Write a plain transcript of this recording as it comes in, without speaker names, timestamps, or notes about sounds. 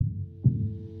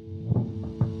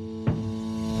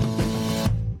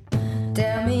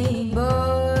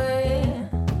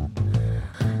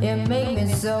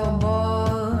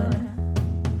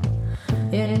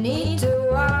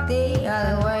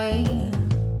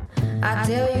I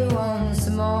tell you once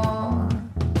more,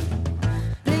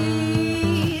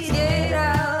 please get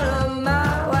out of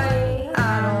my way.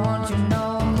 I don't want you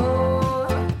no more.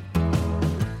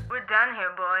 We're done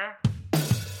here, boy.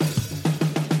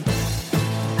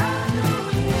 I know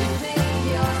you think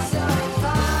you're so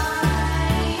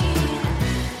fine,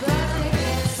 but I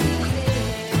can't see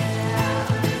it.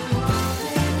 I've been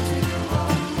wanting to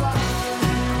unwind.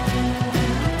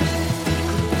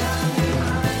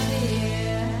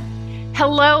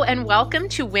 Hello and welcome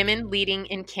to Women Leading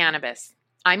in Cannabis.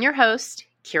 I'm your host,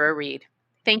 Kira Reed.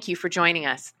 Thank you for joining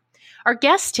us. Our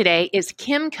guest today is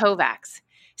Kim Kovacs,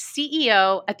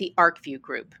 CEO at the ArcView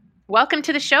Group. Welcome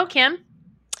to the show, Kim.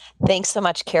 Thanks so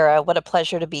much, Kira. What a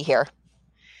pleasure to be here.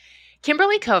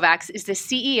 Kimberly Kovacs is the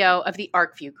CEO of the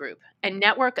ArcView Group, a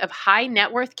network of high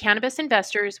net worth cannabis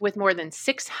investors with more than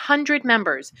 600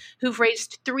 members who've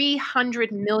raised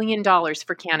 $300 million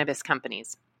for cannabis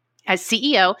companies. As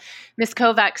CEO, Ms.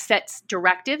 Kovacs sets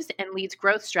directives and leads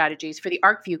growth strategies for the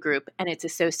ArcView Group and its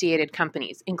associated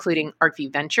companies, including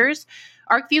ArcView Ventures,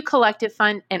 ArcView Collective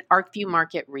Fund, and ArcView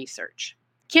Market Research.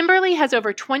 Kimberly has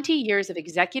over 20 years of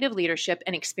executive leadership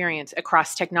and experience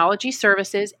across technology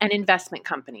services and investment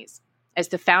companies. As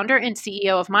the founder and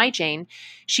CEO of MyJane,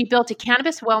 she built a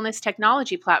cannabis wellness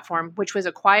technology platform, which was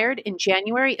acquired in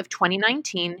January of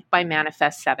 2019 by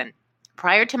Manifest 7.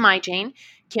 Prior to MyJane,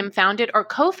 Kim founded or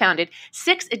co-founded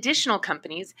 6 additional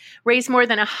companies, raised more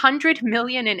than $100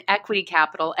 million in equity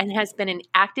capital, and has been an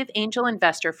active angel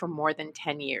investor for more than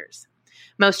 10 years.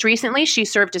 Most recently, she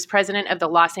served as president of the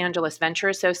Los Angeles Venture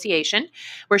Association,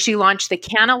 where she launched the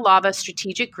Canna Lava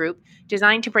Strategic Group,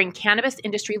 designed to bring cannabis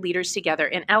industry leaders together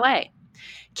in LA.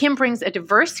 Kim brings a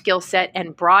diverse skill set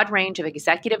and broad range of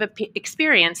executive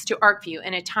experience to ArcView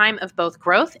in a time of both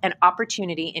growth and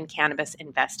opportunity in cannabis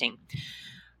investing.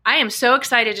 I am so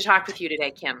excited to talk with you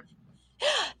today, Kim.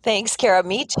 Thanks, Kara.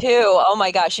 Me too. Oh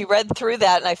my gosh, you read through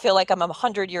that and I feel like I'm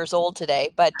 100 years old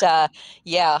today. But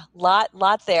yeah,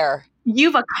 lot there.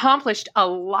 You've accomplished a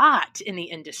lot in the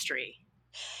industry.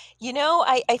 You know,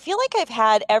 I feel like I've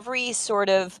had every sort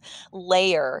of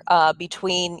layer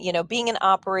between, being an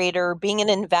operator, being an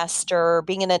investor,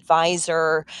 being an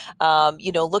advisor,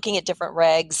 looking at different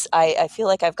regs. I feel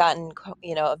like I've gotten,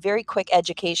 a very quick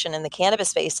education in the cannabis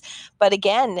space. But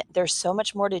again, there's so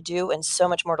much more to do and so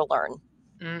much more to learn.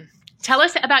 Tell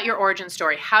us about your origin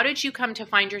story. How did you come to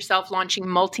find yourself launching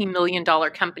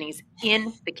multi-million-dollar companies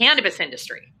in the cannabis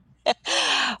industry?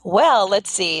 Well,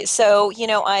 let's see. So,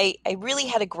 I really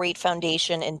had a great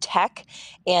foundation in tech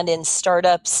and in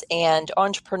startups and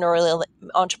entrepreneurialism,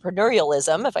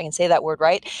 if I can say that word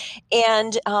right,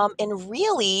 and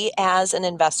really as an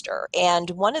investor. And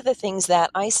one of the things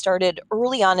that I started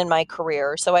early on in my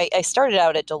career, so I started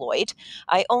out at Deloitte.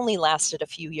 I only lasted a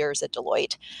few years at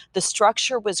Deloitte. The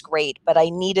structure was great, but I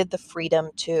needed the freedom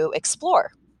to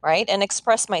explore. Right, and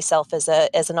express myself as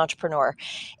an entrepreneur,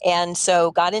 and so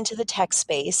got into the tech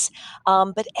space.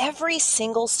 But every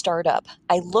single startup,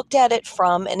 I looked at it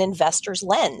from an investor's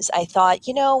lens. I thought,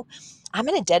 I'm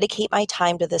going to dedicate my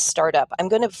time to this startup. I'm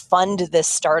going to fund this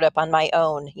startup on my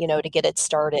own, to get it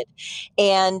started.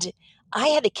 And I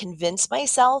had to convince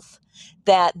myself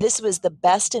that this was the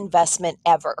best investment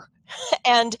ever.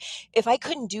 And if I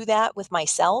couldn't do that with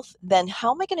myself, then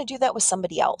how am I going to do that with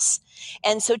somebody else?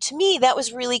 And so to me, that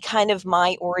was really kind of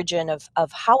my origin of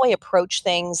how I approach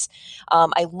things.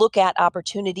 I look at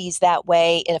opportunities that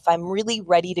way. And if I'm really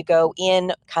ready to go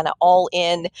in, kind of all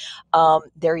in,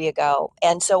 there you go.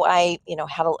 And so I,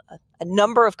 had a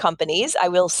number of companies. I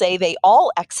will say they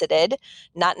all exited,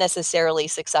 not necessarily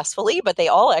successfully, but they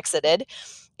all exited.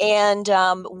 And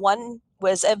one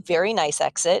was a very nice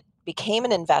exit. Became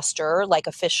an investor, like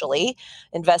officially,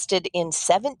 invested in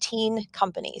 17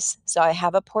 companies. So I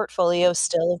have a portfolio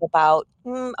still of about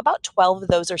 12 of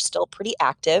those are still pretty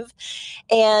active.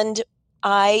 And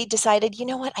I decided, you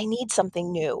know what, I need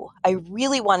something new. I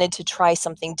really wanted to try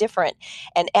something different.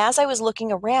 And as I was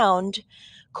looking around,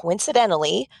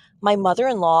 coincidentally, my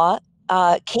mother-in-law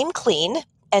came clean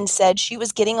and said she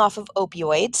was getting off of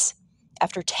opioids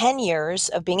after 10 years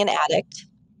of being an addict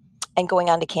and going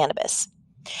on to cannabis.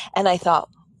 And I thought,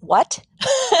 what?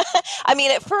 I mean,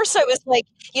 at first I was like,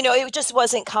 it just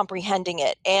wasn't comprehending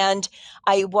it. And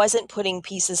I wasn't putting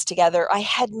pieces together. I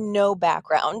had no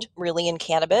background really in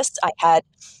cannabis. I had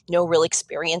no real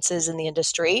experiences in the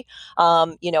industry.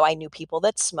 I knew people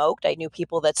that smoked. I knew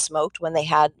people that smoked when they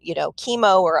had,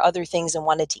 chemo or other things and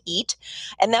wanted to eat.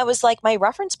 And that was like my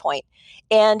reference point.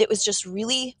 And it was just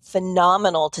really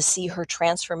phenomenal to see her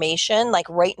transformation, like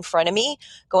right in front of me,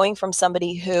 going from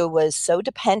somebody who was so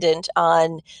dependent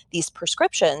on these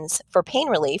prescriptions for pain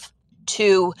relief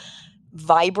to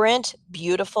vibrant,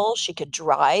 beautiful. She could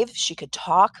drive. She could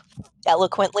talk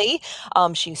eloquently.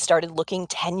 She started looking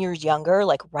 10 years younger,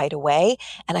 like right away.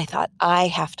 And I thought, I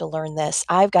have to learn this.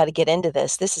 I've got to get into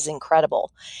this. This is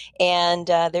incredible. And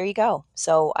there you go.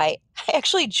 So I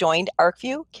actually joined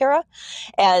ArcView, Kara,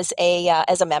 as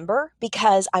a member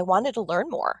because I wanted to learn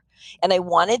more. And I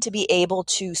wanted to be able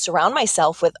to surround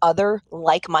myself with other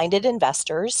like-minded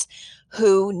investors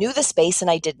who knew the space and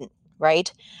I didn't,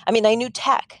 right? I mean, I knew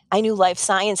tech, I knew life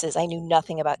sciences, I knew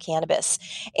nothing about cannabis.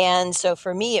 And so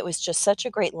for me, it was just such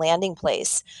a great landing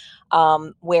place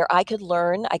where I could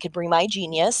learn, I could bring my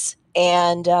genius,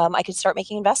 and I could start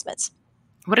making investments.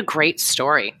 What a great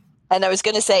story. And I was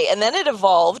going to say, and then it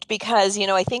evolved because,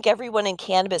 I think everyone in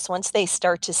cannabis, once they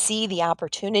start to see the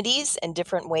opportunities and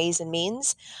different ways and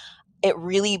means, it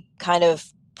really kind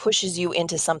of pushes you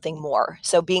into something more.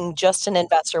 So being just an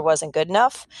investor wasn't good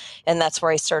enough. And that's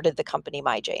where I started the company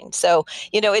MyJane. So,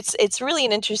 it's really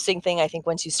an interesting thing. I think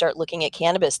once you start looking at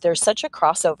cannabis, there's such a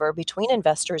crossover between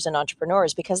investors and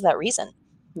entrepreneurs because of that reason.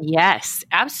 Yes,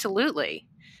 absolutely.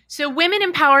 So, Women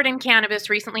Empowered in Cannabis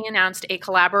recently announced a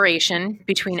collaboration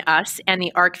between us and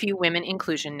the ArcView Women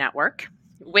Inclusion Network,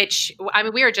 which, I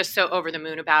mean, we are just so over the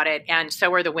moon about it, and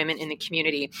so are the women in the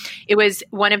community. It was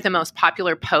one of the most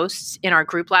popular posts in our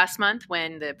group last month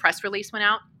when the press release went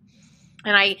out.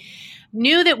 And I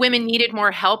knew that women needed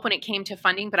more help when it came to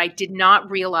funding, but I did not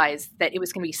realize that it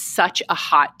was going to be such a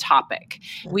hot topic.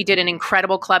 We did an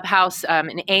incredible clubhouse,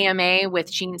 an AMA with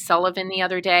Jean Sullivan the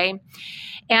other day.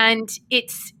 And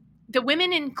the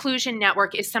Women Inclusion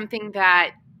Network is something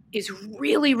that is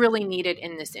really, really needed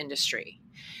in this industry.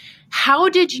 How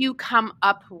did you come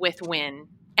up with WIN?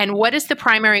 And what is the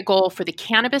primary goal for the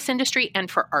cannabis industry and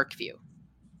for ArcView?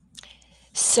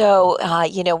 So,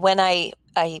 when I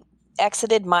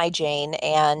exited MyJane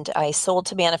and I sold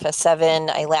to Manifest 7,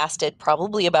 I lasted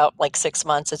probably about like 6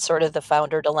 months. It's sort of the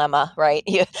founder dilemma, right?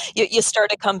 You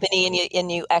start a company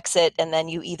and you exit, and then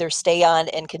you either stay on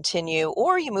and continue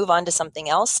or you move on to something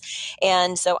else.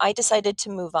 And so I decided to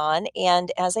move on.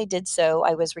 And as I did so,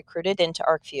 I was recruited into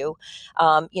ArcView.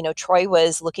 Troy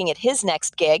was looking at his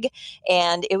next gig,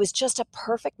 and it was just a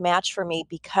perfect match for me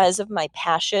because of my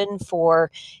passion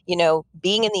for,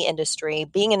 being in the industry,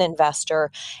 being an investor.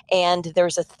 And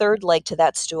there's a third leg to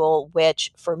that stool,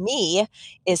 which for me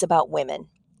is about women.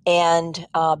 And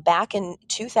back in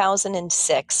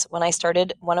 2006, when I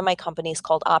started one of my companies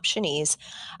called Optionease,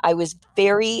 I was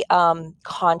very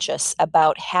conscious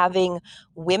about having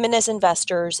women as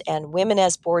investors and women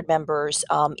as board members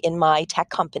in my tech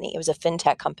company. It was a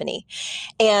fintech company.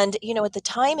 And, at the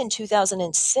time in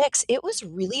 2006, it was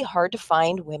really hard to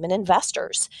find women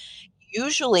investors.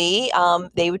 Usually,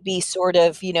 they would be sort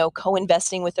of,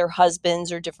 co-investing with their husbands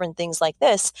or different things like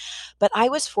this. But I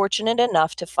was fortunate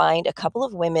enough to find a couple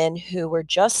of women who were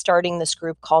just starting this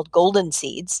group called Golden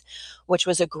Seeds, which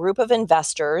was a group of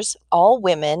investors, all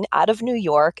women out of New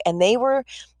York, and they were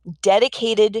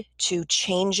dedicated to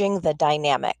changing the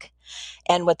dynamic.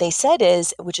 And what they said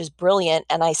is, which is brilliant,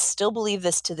 and I still believe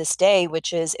this to this day,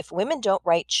 which is if women don't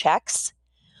write checks,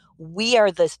 we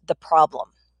are the problem.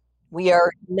 We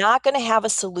are not going to have a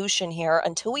solution here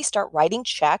until we start writing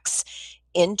checks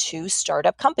into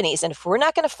startup companies. And if we're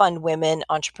not going to fund women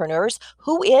entrepreneurs,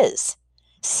 who is?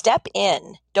 Step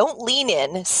in. Don't lean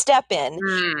in, step in.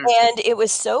 And it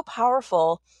was so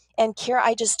powerful. And Kira,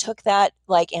 I just took that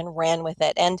and ran with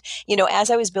it. And,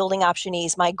 as I was building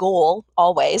Optionease, my goal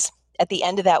always at the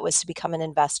end of that was to become an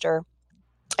investor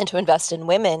and to invest in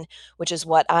women, which is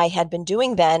what I had been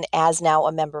doing then as now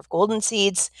a member of Golden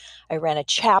Seeds. I ran a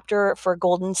chapter for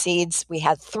Golden Seeds. We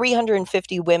had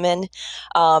 350 women,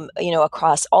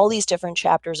 across all these different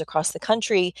chapters across the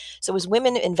country. So it was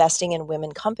women investing in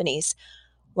women companies.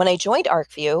 When I joined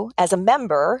ArcView as a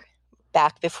member,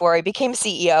 back before I became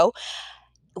CEO,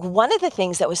 one of the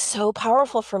things that was so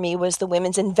powerful for me was the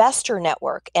Women's Investor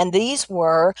Network. And these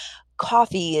were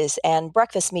coffees and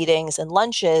breakfast meetings and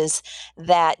lunches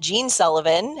that Jean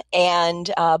Sullivan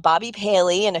and Bobby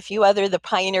Paley and a few other the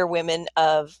pioneer women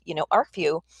of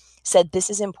ArcView said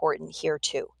this is important here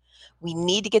too. We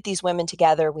need to get these women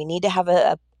together. We need to have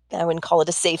I wouldn't call it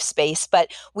a safe space,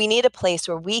 but we need a place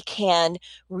where we can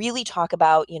really talk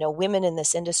about women in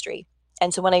this industry.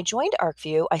 And so when I joined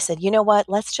ArcView, I said, you know what?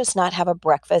 Let's just not have a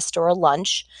breakfast or a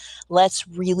lunch. Let's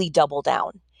really double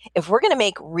down. If we're going to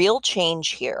make real change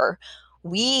here,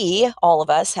 we, all of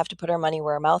us, have to put our money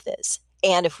where our mouth is.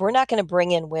 And if we're not going to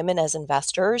bring in women as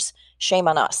investors, shame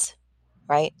on us,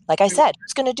 right? Like I said,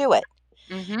 who's going to do it?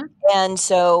 Mm-hmm. And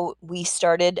so we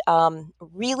started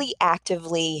really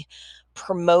actively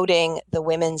promoting the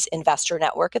Women's Investor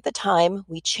Network at the time.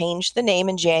 We changed the name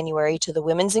in January to the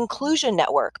Women's Inclusion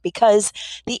Network, because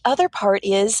the other part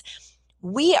is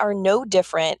we are no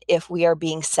different if we are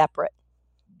being separate.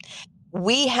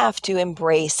 We have to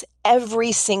embrace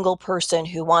every single person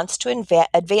who wants to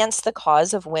advance the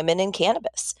cause of women in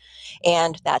cannabis.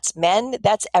 And that's men,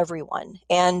 that's everyone.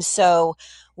 And so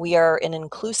we are an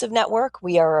inclusive network.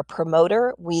 We are a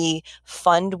promoter. We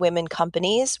fund women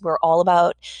companies. We're all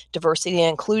about diversity and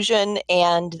inclusion.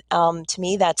 And to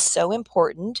me, that's so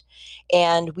important.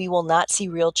 And we will not see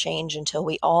real change until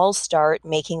we all start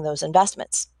making those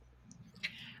investments.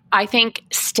 I think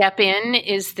Step In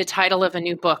is the title of a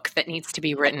new book that needs to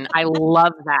be written. I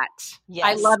love that. Yes.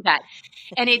 I love that.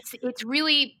 And it's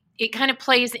really, it kind of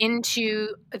plays into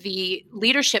the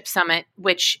Leadership Summit,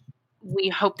 which we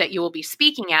hope that you will be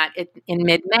speaking at in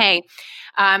mid-May,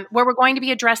 where we're going to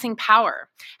be addressing power.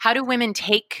 How do women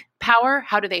take power?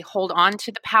 How do they hold on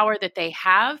to the power that they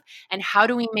have? And how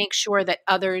do we make sure that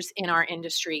others in our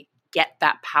industry get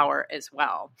that power as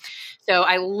well? So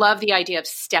I love the idea of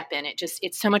Step In.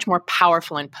 It's so much more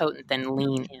powerful and potent than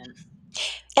lean in.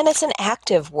 And it's an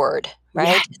active word, right?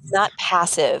 Yes. It's not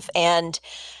passive. And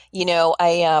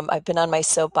I've been on my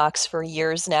soapbox for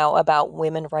years now about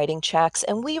women writing checks,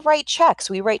 and we write checks.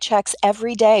 We write checks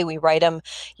every day. We write them,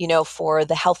 for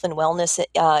the health and wellness,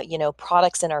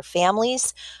 products in our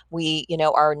families. We,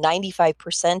 are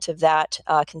 95% of that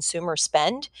consumer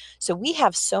spend. So we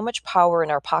have so much power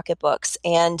in our pocketbooks,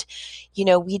 and,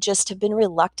 we just have been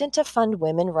reluctant to fund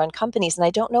women-run companies, and I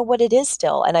don't know what it is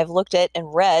still. And I've looked at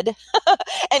and read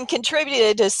and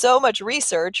contributed to so much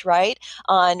research, right,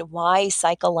 on why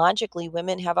psychologically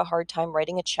women have a hard time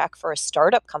writing a check for a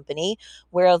startup company,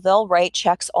 where they'll write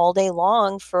checks all day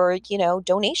long for,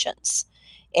 donations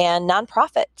and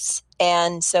nonprofits.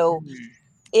 And so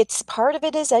it's part of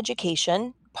it is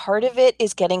education, part of it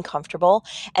is getting comfortable,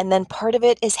 and then part of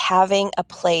it is having a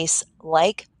place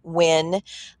like WIN,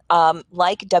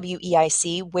 like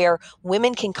WEIC, where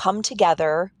women can come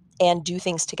together and do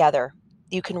things together.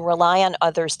 You can rely on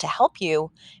others to help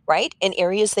you, right, in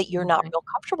areas that you're not real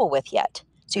comfortable with yet.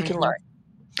 So you can learn.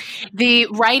 The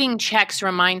writing checks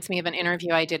reminds me of an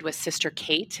interview I did with Sister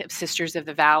Kate of Sisters of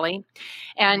the Valley.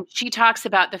 And she talks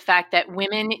about the fact that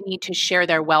women need to share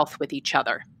their wealth with each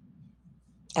other.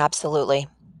 Absolutely.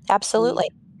 Absolutely.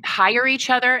 We hire each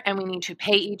other, and we need to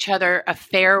pay each other a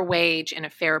fair wage and a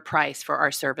fair price for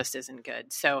our services and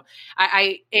goods. So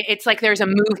it's like there's a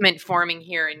movement forming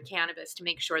here in cannabis to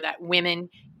make sure that women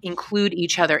include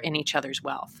each other in each other's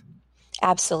wealth.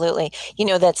 Absolutely.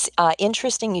 That's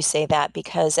interesting you say that,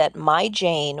 because at My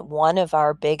Jane, one of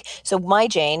our My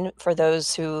Jane, for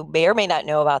those who may or may not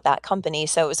know about that company,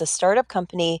 so it was a startup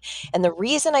company. And the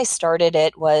reason I started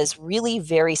it was really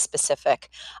very specific.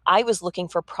 I was looking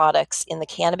for products in the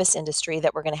cannabis industry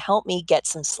that were going to help me get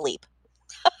some sleep.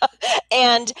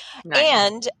 And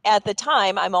at the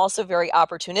time, I'm also very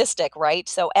opportunistic, right?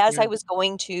 So as I was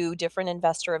going to different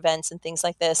investor events and things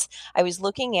like this, I was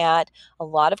looking at a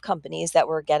lot of companies that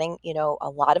were getting, a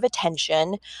lot of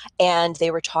attention, and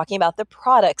they were talking about the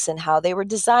products and how they were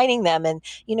designing them. And,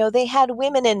 they had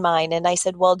women in mind. And I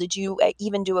said, well, did you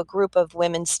even do a group of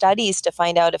women studies to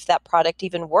find out if that product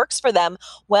even works for them?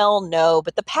 Well, no,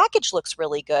 but the package looks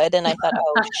really good. And I thought,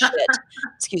 oh, shit,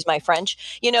 excuse my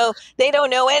French, they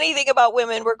don't know anything about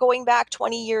women. We're going back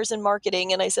 20 years in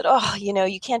marketing. And I said, oh,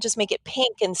 you can't just make it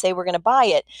pink and say we're going to buy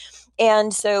it.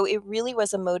 And so it really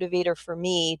was a motivator for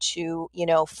me to,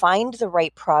 find the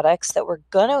right products that were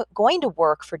going to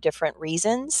work for different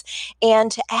reasons,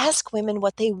 and to ask women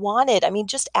what they wanted. I mean,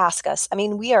 just ask us. I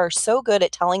mean, we are so good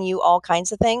at telling you all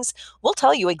kinds of things. We'll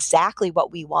tell you exactly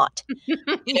what we want,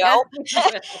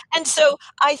 And so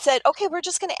I said, okay, we're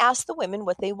just going to ask the women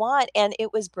what they want. And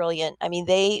it was brilliant. I mean,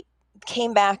 they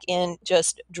came back in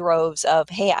just droves of,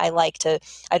 hey, I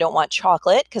don't want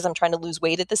chocolate because I'm trying to lose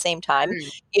weight at the same time.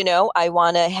 I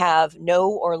want to have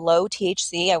no or low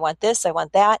THC. I want this, I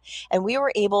want that. And we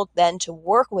were able then to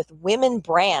work with women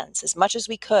brands as much as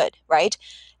we could, right?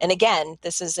 And again,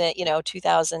 this is,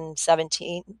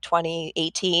 2017,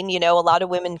 2018, a lot of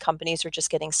women companies were just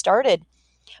getting started.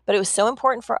 But it was so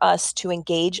important for us to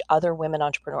engage other women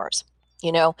entrepreneurs,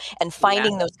 and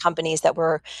finding those companies that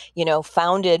were,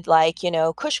 founded like,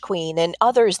 Kush Queen and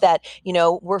others that,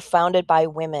 were founded by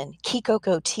women.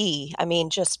 Kikoko Tea. I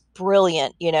mean, just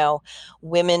brilliant,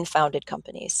 women founded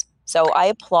companies. So I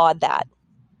applaud that.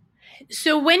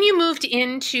 So when you moved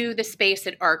into the space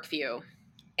at ArcView,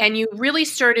 and you really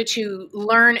started to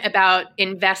learn about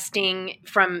investing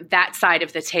from that side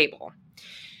of the table,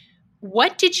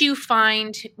 what did you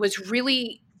find was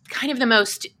really kind of the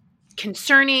most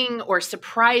concerning or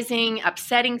surprising,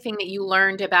 upsetting thing that you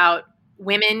learned about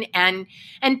women and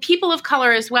people of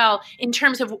color as well, in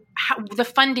terms of the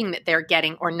funding that they're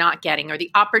getting or not getting, or the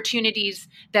opportunities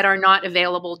that are not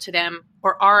available to them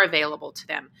or are available to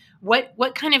them?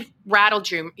 What kind of rattled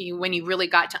you when you really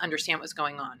got to understand what was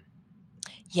going on?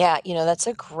 Yeah, that's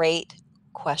a great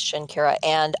question, Kara.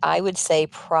 And I would say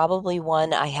probably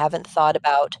one I haven't thought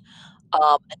about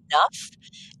enough.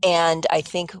 And I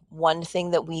think one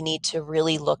thing that we need to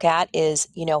really look at is,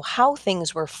 how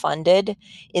things were funded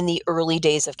in the early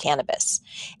days of cannabis.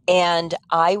 And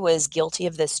I was guilty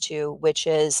of this too, which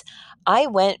is I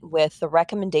went with the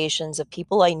recommendations of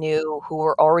people I knew who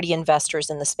were already investors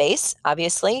in the space,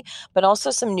 obviously, but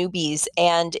also some newbies.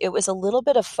 And it was a little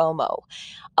bit of FOMO.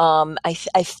 I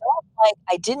felt like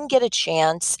I didn't get a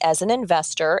chance as an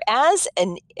investor, as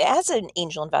an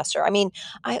angel investor. I mean,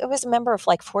 I was a member of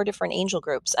like 4 different angel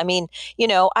groups. I mean,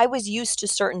 I was used to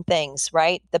certain things,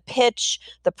 right? The pitch,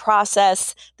 the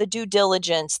process, the due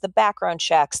diligence, the background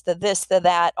checks, the this, the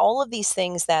that, all of these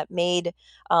things that made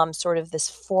sort of this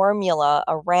formula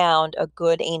around a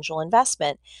good angel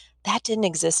investment. That didn't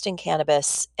exist in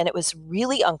cannabis. And it was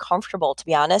really uncomfortable, to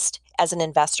be honest, as an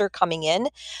investor coming in,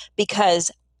 because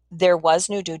there was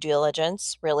no due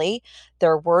diligence, really.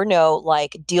 There were no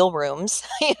like deal rooms,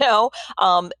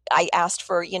 I asked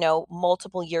for,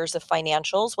 multiple years of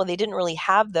financials. Well, they didn't really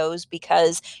have those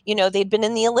because, they'd been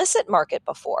in the illicit market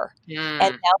before. And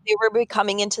now they were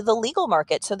coming into the legal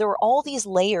market. So there were all these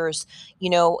layers,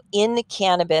 in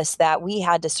cannabis that we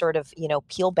had to sort of,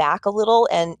 peel back a little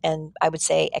and I would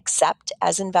say accept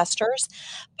as investors.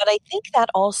 But I think that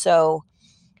also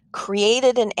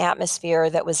created an atmosphere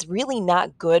that was really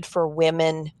not good for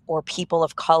women or people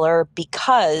of color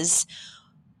because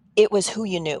it was who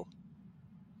you knew.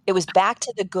 It was back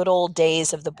to the good old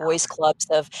days of the boys clubs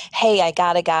of, hey, I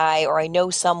got a guy or I know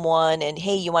someone and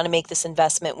hey, you want to make this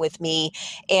investment with me?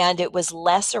 And it was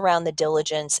less around the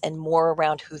diligence and more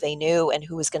around who they knew and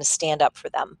who was going to stand up for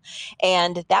them.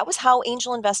 And that was how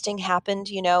angel investing happened,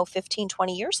 15,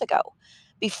 20 years ago,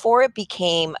 before it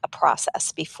became a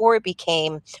process, before it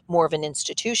became more of an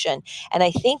institution. And I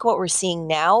think what we're seeing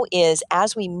now is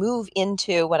as we move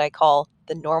into what I call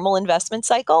the normal investment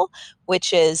cycle,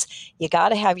 which is you got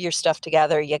to have your stuff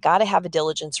together, you got to have a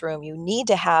diligence room, you need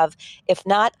to have, if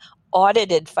not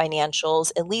audited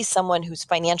financials, at least someone who's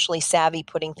financially savvy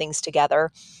putting things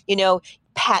together,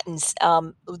 patents,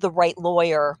 the right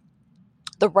lawyer,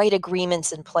 the right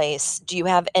agreements in place? Do you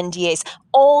have NDAs?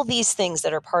 All these things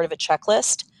that are part of a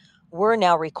checklist, we're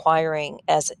now requiring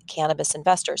as cannabis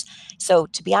investors. So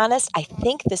to be honest, I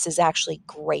think this is actually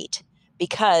great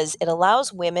because it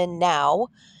allows women now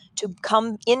to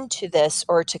come into this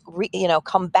or to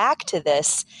come back to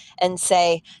this and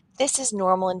say, this is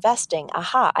normal investing.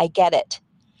 Aha, I get it.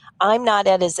 I'm not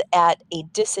at a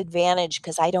disadvantage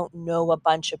because I don't know a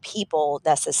bunch of people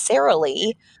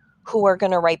necessarily who are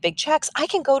going to write big checks. I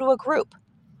can go to a group.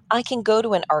 I can go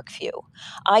to an ArcView.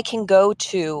 I can go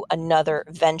to another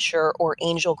venture or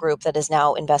angel group that is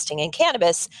now investing in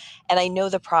cannabis, and I know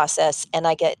the process, and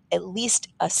I get at least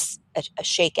a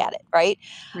shake at it, right?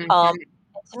 Mhm.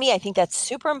 To me, I think that's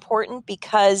super important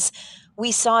because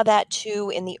we saw that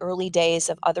too in the early days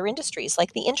of other industries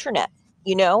like the internet.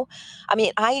 I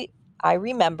mean, I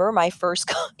remember my first,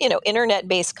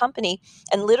 internet-based company,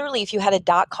 and literally, if you had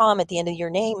a .com at the end of your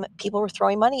name, people were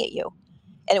throwing money at you,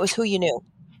 and it was who you knew.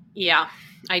 Yeah,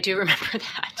 I do remember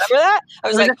that. Remember that? I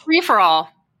It was was like, a free for all.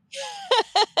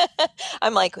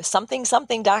 I'm like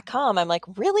something.com. I'm like,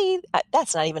 really?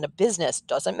 That's not even a business.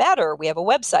 Doesn't matter. We have a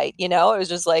website. It was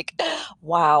just like,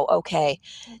 wow. Okay.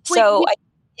 Wait, So,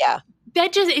 yeah.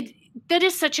 that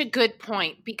is such a good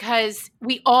point, because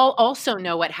we all also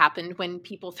know what happened when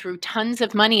people threw tons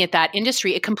of money at that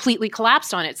industry. It completely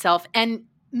collapsed on itself and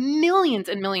millions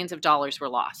and millions of dollars were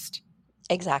lost.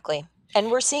 Exactly. And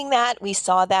we're seeing that. We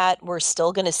saw that. We're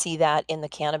still going to see that in the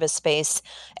cannabis space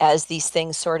as these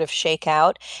things sort of shake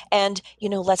out. And,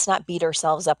 let's not beat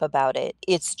ourselves up about it.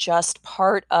 It's just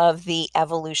part of the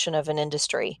evolution of an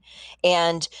industry.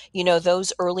 And,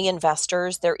 those early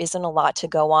investors, there isn't a lot to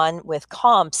go on with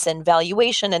comps and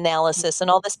valuation analysis and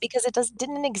all this because it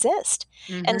didn't exist.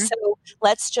 And Mhm. so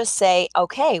let's just say,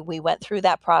 okay, we went through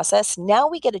that process. Now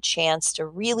we get a chance to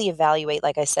really evaluate,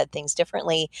 like I said, things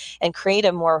differently and create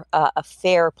a more a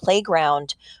fair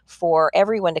playground for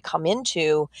everyone to come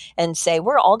into and say,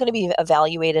 we're all going to be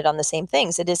evaluated on the same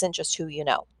things. It isn't just who you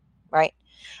know, right?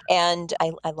 And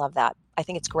I love that. I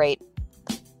think it's great.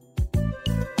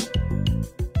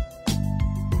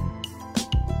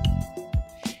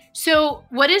 So,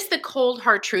 what is the cold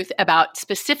hard truth about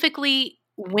specifically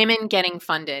women getting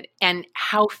funded and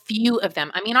how few of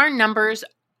them, I mean, our numbers,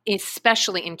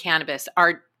 especially in cannabis,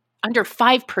 are under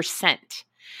 5%.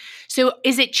 So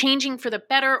is it changing for the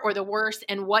better or the worse?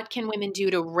 And what can women do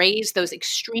to raise those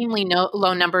extremely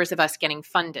low numbers of us getting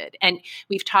funded? And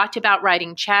we've talked about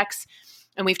writing checks,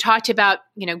 and we've talked about,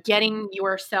 getting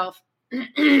yourself,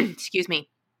 excuse me,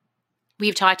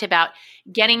 we've talked about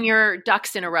getting your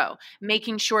ducks in a row,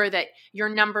 making sure that your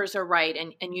numbers are right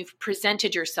and you've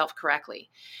presented yourself correctly.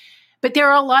 But there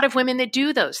are a lot of women that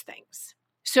do those things.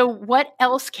 So what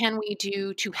else can we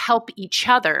do to help each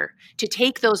other to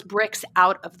take those bricks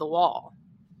out of the wall?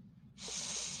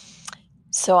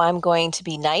 So I'm going to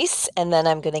be nice and then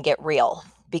I'm going to get real,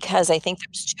 because I think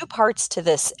there's two parts to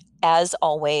this, as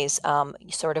always,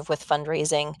 sort of with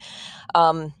fundraising.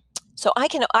 So I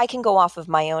can go off of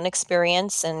my own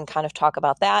experience and kind of talk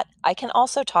about that. I can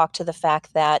also talk to the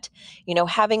fact that,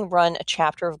 having run a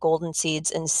chapter of Golden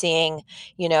Seeds and seeing,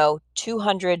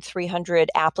 200, 300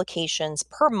 applications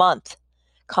per month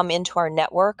come into our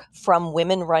network from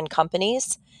women-run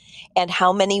companies, and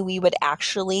how many we would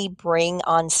actually bring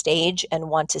on stage and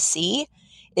want to see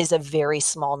is a very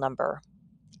small number.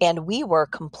 And we were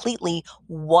completely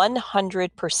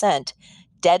 100%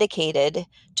 dedicated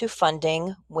to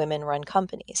funding women-run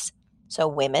companies. So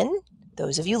women,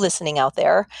 those of you listening out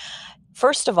there,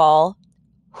 first of all,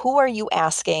 who are you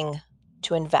asking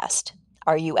to invest?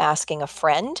 Are you asking a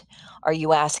friend? Are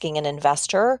you asking an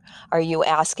investor? Are you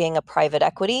asking a private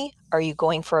equity? Are you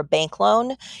going for a bank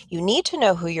loan? You need to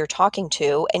know who you're talking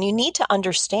to, and you need to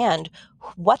understand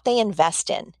what they invest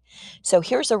in. So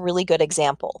here's a really good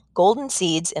example. Golden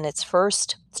Seeds, in its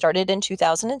first, started in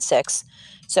 2006.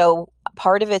 So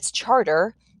part of its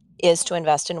charter is to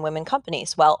invest in women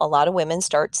companies. Well, a lot of women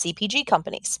start CPG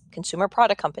companies, consumer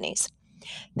product companies.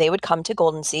 They would come to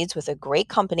Golden Seeds with a great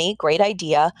company, great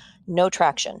idea, no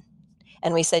traction.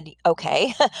 And we said,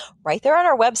 okay, right there on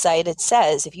our website, it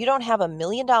says, if you don't have $1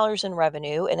 million in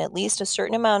revenue and at least a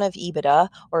certain amount of EBITDA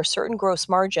or a certain gross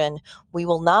margin, we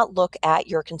will not look at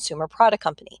your consumer product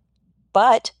company.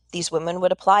 But these women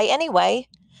would apply anyway.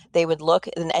 They would look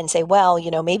and say, well,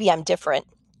 maybe I'm different.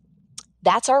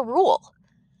 That's our rule.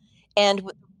 And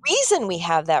the reason we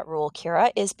have that rule,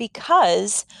 Kira, is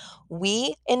because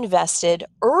we invested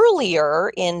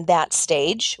earlier in that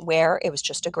stage where it was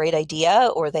just a great idea,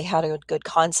 or they had a good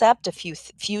concept, a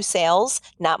few sales,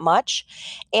 not much.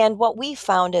 And what we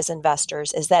found as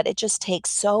investors is that it just takes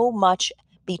so much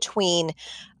between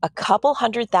a couple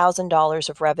 $100,000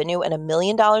 of revenue and $1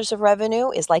 million of revenue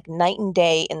is like night and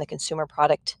day in the consumer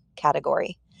product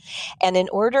category. And in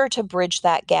order to bridge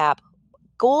that gap,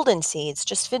 Golden Seeds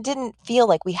just didn't feel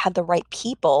like we had the right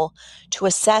people to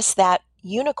assess that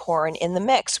unicorn in the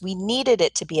mix. We needed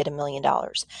it to be at $1 million.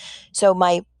 So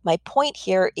my point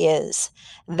here is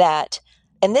that,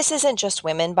 and this isn't just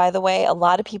women, by the way, a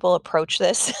lot of people approach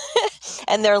this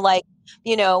and they're like,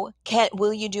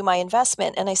 will you do my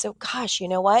investment? And I said, gosh, you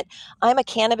know what? I'm a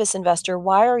cannabis investor.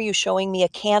 Why are you showing me a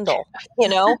candle?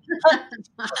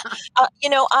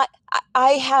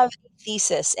 I have a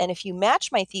thesis, and if you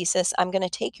match my thesis, I'm going to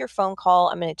take your phone call.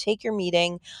 I'm going to take your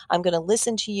meeting. I'm going to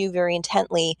listen to you very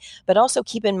intently, but also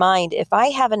keep in mind, if I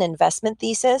have an investment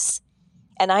thesis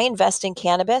and I invest in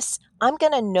cannabis, I'm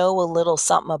going to know a little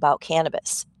something about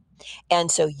cannabis. And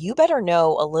so you better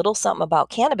know a little something about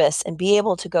cannabis and be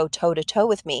able to go toe to toe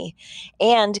with me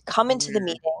and come into the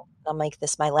meeting. I'll make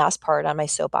this my last part on my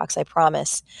soapbox, I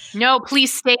promise. No,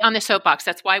 please stay on the soapbox.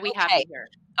 That's why we have you here.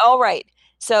 All right.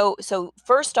 So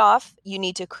first off, you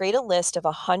need to create a list of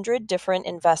 100 different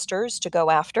investors to go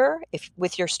after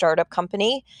with your startup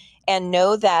company, and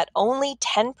know that only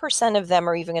 10% of them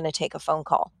are even going to take a phone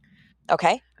call.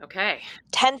 Okay? Okay.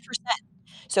 10%.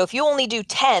 So if you only do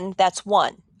 10, that's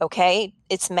one. Okay?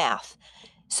 It's math.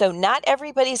 So not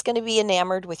everybody's going to be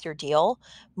enamored with your deal.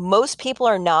 Most people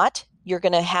are not. You're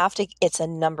going to have to, it's a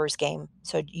numbers game.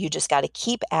 So you just got to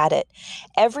keep at it.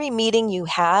 Every meeting you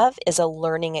have is a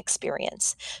learning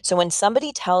experience. So when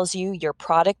somebody tells you your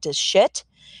product is shit,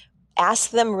 ask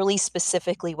them really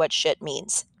specifically what shit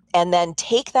means. And then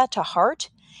take that to heart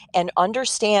and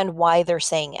understand why they're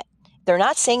saying it. They're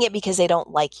not saying it because they don't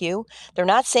like you. They're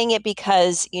not saying it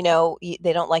because, they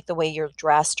don't like the way you're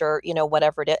dressed or,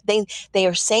 whatever it is. They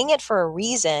are saying it for a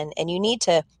reason, and you need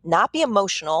to not be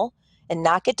emotional and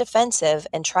not get defensive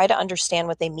and try to understand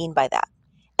what they mean by that.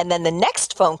 And then the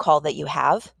next phone call that you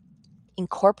have,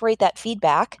 incorporate that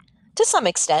feedback to some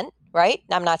extent, right?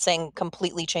 I'm not saying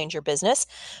completely change your business,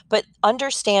 but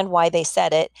understand why they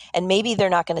said it, and maybe they're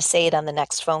not going to say it on the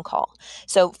next phone call.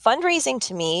 So fundraising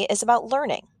to me is about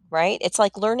learning. right? It's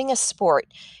like learning a sport.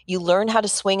 You learn how to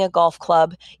swing a golf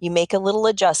club, you make a little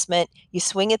adjustment, you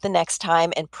swing it the next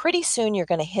time, and pretty soon you're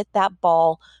going to hit that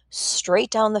ball straight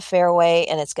down the fairway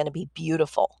and it's going to be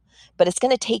beautiful. But it's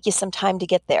going to take you some time to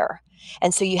get there.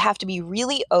 And so you have to be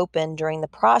really open during the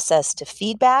process to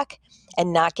feedback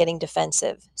and not getting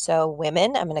defensive. So,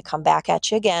 women, I'm going to come back at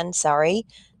you again. Sorry,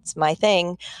 it's my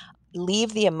thing.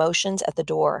 Leave the emotions at the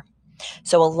door.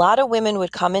 So a lot of women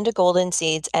would come into Golden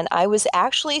Seeds, and I was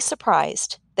actually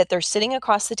surprised that they're sitting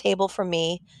across the table from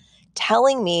me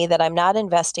telling me that I'm not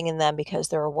investing in them because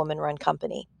they're a woman-run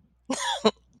company.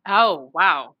 Oh,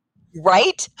 wow.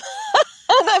 Right?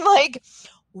 And I'm like,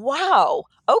 wow,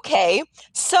 okay.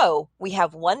 So we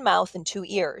have one mouth and two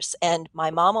ears. And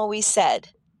my mom always said,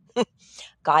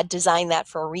 God designed that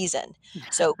for a reason.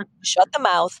 So shut the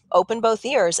mouth, open both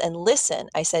ears, and listen.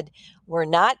 I said, we're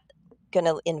not going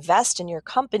to invest in your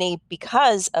company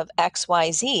because of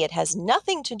XYZ. It has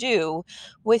nothing to do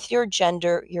with your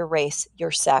gender, your race,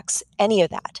 your sex, any of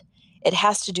that. It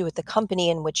has to do with the company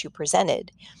in which you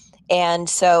presented. And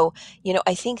so,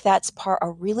 I think that's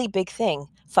a really big thing.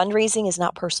 Fundraising is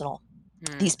not personal.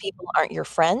 These people aren't your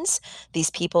friends. These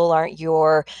people aren't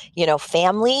your,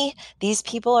 family. These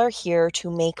people are here to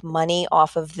make money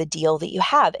off of the deal that you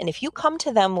have. And if you come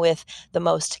to them with the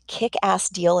most kick-ass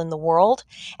deal in the world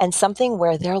and something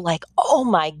where they're like, oh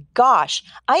my gosh,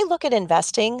 I look at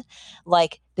investing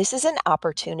like this is an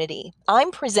opportunity.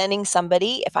 I'm presenting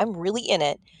somebody, if I'm really in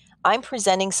it, I'm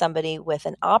presenting somebody with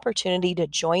an opportunity to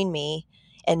join me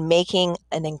in making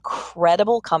an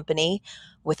incredible company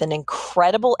with an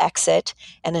incredible exit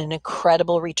and an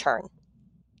incredible return.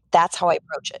 That's how I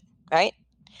approach it, right?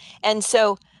 And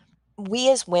so we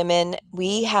as women,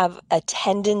 we have a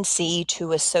tendency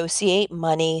to associate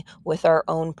money with our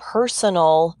own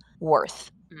personal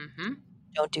worth. Mm-hmm.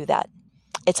 Don't do that.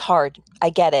 It's hard.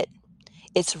 I get it.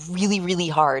 It's really, really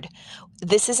hard.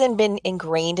 This hasn't been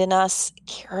ingrained in us,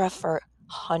 Kira, for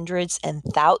hundreds and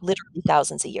literally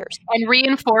thousands of years. And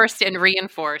reinforced and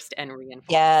reinforced and reinforced.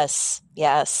 Yes,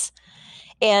 yes.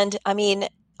 And I mean,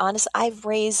 honestly, I've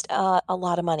raised a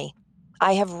lot of money.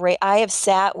 I have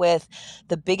sat with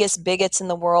the biggest bigots in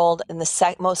the world and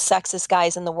the most sexist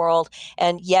guys in the world.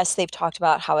 And yes, they've talked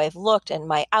about how I've looked and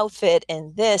my outfit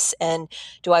and this, and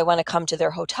do I want to come to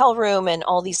their hotel room and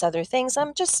all these other things.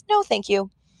 I'm just, no, thank you.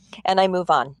 And I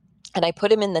move on. And I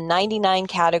put them in the 99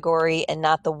 category and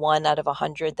not the 1 out of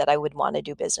 100 that I would want to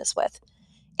do business with.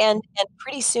 And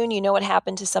pretty soon, you know what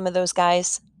happened to some of those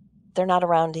guys? They're not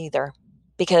around either.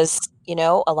 Because,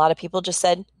 a lot of people just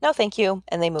said, no, thank you,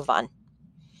 and they move on.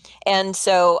 And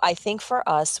so I think for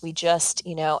us, we just,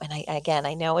 and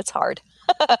I know it's hard.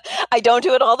 I don't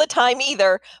do it all the time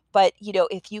either. But,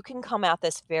 if you can come at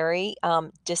this very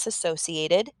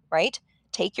disassociated, right?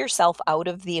 Take yourself out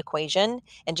of the equation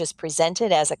and just present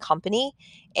it as a company.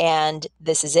 And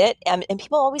this is it. And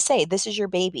people always say, this is your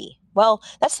baby. Well,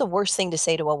 that's the worst thing to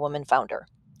say to a woman founder.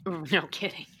 No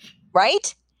kidding.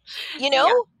 Right? Yeah.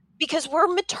 Because we're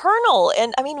maternal.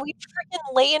 And I mean, we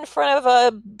freaking lay in front of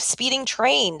a speeding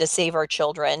train to save our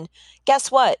children.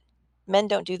 Guess what? Men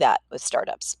don't do that with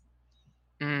startups.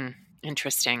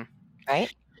 Interesting.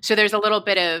 Right? So there's a little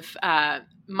bit of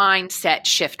mindset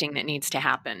shifting that needs to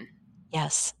happen.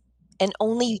 Yes. And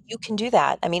only you can do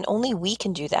that. I mean, only we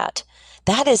can do that.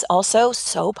 That is also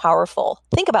so powerful.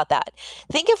 Think about that.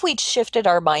 Think if we'd shifted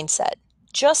our mindset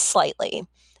just slightly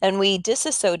and we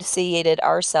disassociated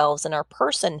ourselves and our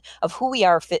person of who we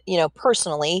are,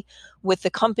 personally with the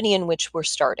company in which we're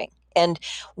starting. And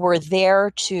we're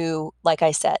there to, like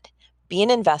I said, be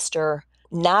an investor,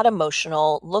 not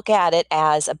emotional, look at it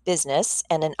as a business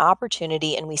and an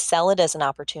opportunity, and we sell it as an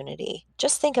opportunity.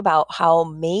 Just think about how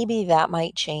maybe that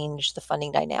might change the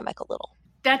funding dynamic a little.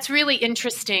 That's really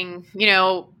interesting.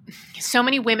 So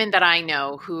many women that I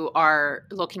know who are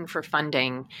looking for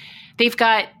funding, they've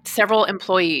got several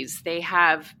employees. They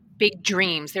have big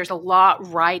dreams. There's a lot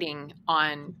riding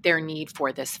on their need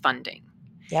for this funding.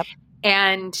 Yep.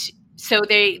 And so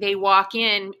they walk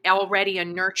in already a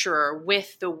nurturer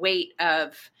with the weight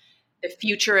of the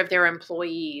future of their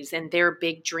employees and their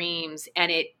big dreams.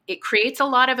 And it creates a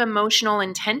lot of emotional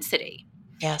intensity.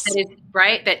 Yes.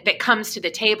 That comes to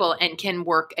the table and can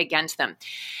work against them.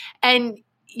 And,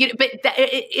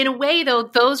 in a way, though,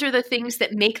 those are the things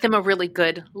that make them a really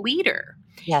good leader.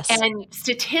 Yes. And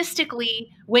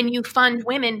statistically, when you fund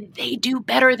women, they do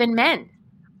better than men.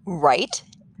 Right.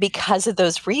 Because of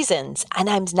those reasons. And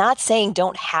I'm not saying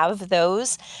don't have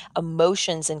those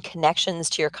emotions and connections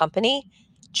to your company,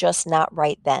 just not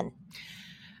right then.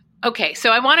 Okay, so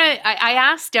I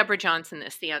asked Deborah Johnson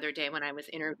this the other day when I was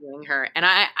interviewing her, and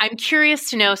I'm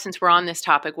curious to know, since we're on this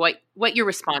topic, what your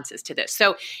response is to this.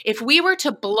 So if we were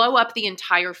to blow up the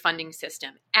entire funding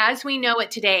system, as we know it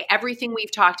today, everything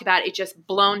we've talked about, it just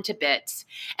blown to bits,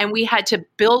 and we had to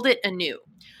build it anew.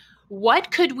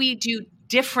 What could we do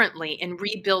differently in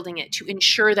rebuilding it to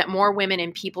ensure that more women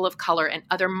and people of color and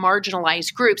other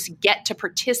marginalized groups get to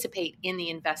participate in the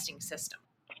investing system?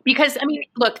 Because, I mean,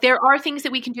 look, there are things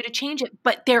that we can do to change it,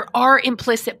 but there are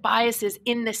implicit biases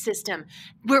in the system.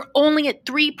 We're only at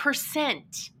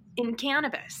 3% in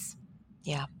cannabis.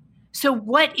 Yeah. So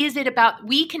what is it about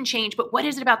we can change, but what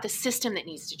is it about the system that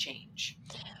needs to change?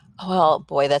 Well,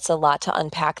 boy, that's a lot to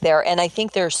unpack there. And I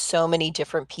think there's so many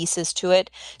different pieces to it.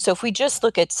 So if we just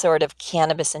look at sort of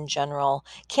cannabis in general,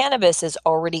 cannabis is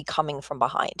already coming from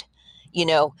behind. You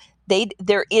know,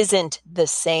 there isn't the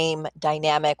same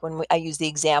dynamic when I use the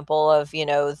example of,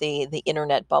 the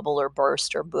internet bubble or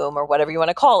burst or boom or whatever you want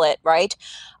to call it, right?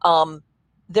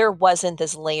 There wasn't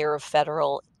this layer of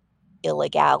federal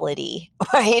illegality,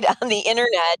 right, on the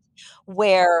internet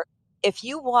where if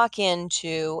you walk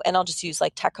into, and I'll just use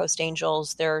like Tech Coast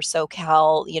Angels, they're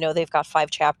SoCal, they've got 5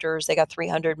 chapters, they got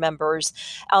 300 members.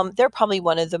 They're probably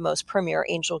one of the most premier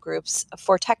angel groups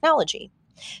for technology.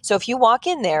 So if you walk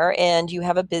in there and you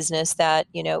have a business that,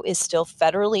 is still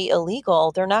federally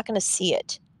illegal, they're not going to see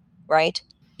it, right?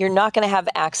 You're not going to have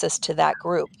access to that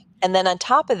group. And then on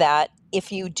top of that,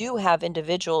 if you do have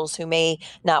individuals who may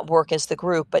not work as the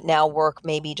group, but now work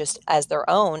maybe just as their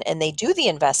own, and they do the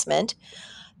investment,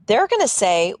 they're going to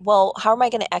say, well, how am I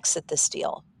going to exit this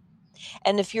deal?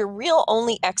 And if your real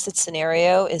only exit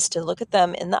scenario is to look at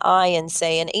them in the eye and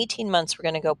say, in 18 months, we're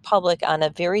going to go public on a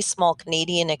very small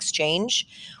Canadian exchange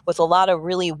with a lot of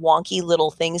really wonky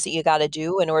little things that you got to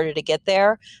do in order to get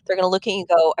there, they're going to look at you and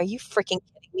go, are you freaking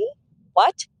kidding me?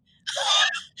 What?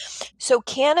 So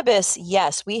cannabis,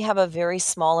 yes, we have a very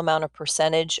small amount of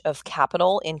percentage of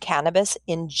capital in cannabis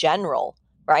in general,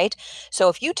 right? So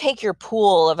if you take your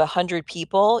pool of 100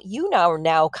 people, you are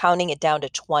now counting it down to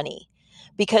 20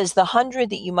 because the 100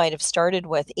 that you might have started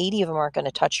with, 80 of them aren't going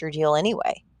to touch your deal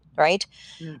anyway, right?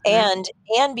 Mm-hmm.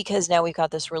 And because now we've got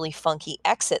this really funky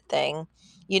exit thing,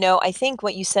 I think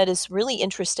what you said is really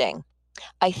interesting.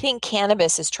 I think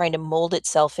cannabis is trying to mold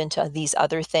itself into these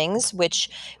other things, which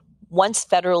once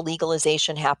federal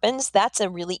legalization happens, that's a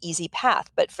really easy path.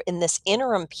 But in this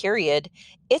interim period,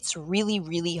 it's really,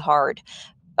 really hard.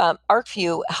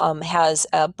 ArcView has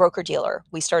a broker-dealer.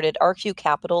 We started ArcView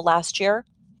Capital last year.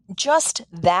 Just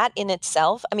that in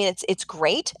itself, I mean, it's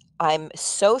great. I'm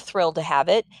so thrilled to have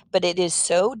it, but it is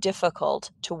so difficult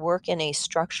to work in a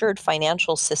structured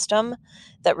financial system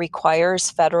that requires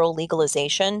federal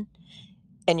legalization,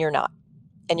 and you're not.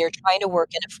 And you're trying to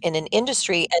work in an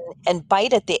industry and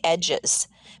bite at the edges,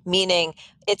 meaning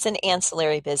it's an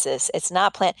ancillary business. It's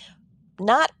not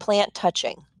plant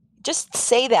touching. Just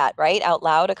say that right out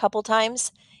loud a couple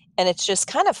times. And it's just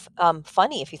kind of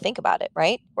funny if you think about it,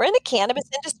 right? We're in the cannabis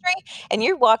industry and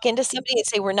you walk into somebody and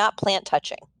say, we're not plant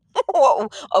touching. Whoa,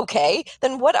 okay,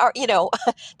 then what are,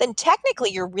 then technically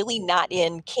you're really not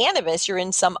in cannabis. You're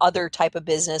in some other type of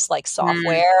business like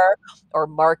software or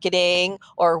marketing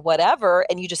or whatever.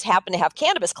 And you just happen to have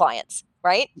cannabis clients,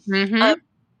 right? Mm-hmm.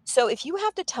 So if you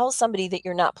have to tell somebody that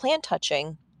you're not plant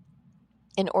touching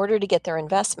in order to get their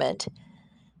investment,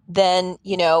 then,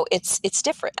 it's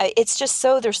different. It's just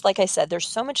so like I said, there's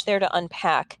so much there to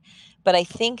unpack. But I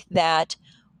think that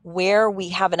where we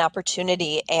have an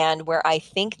opportunity and where I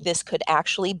think this could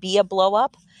actually be a blow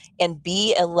up and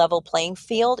be a level playing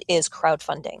field is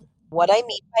crowdfunding. What I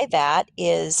mean by that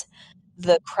is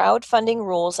the crowdfunding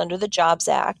rules under the Jobs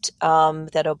Act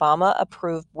that Obama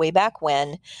approved way back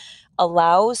when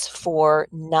allows for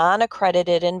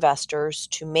non-accredited investors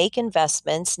to make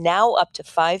investments now up to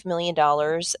 $5 million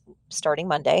starting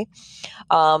Monday,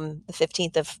 the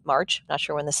 15th of March. Not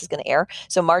sure when this is going to air.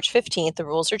 So March 15th, the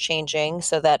rules are changing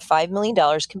so that $5 million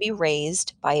can be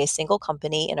raised by a single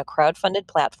company in a crowdfunded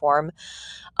platform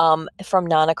from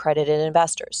non-accredited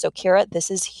investors. So Kara, this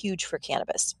is huge for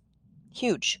cannabis.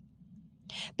 Huge.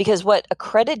 Because what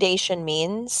accreditation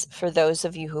means, for those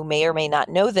of you who may or may not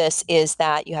know this, is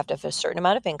that you have to have a certain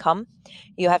amount of income,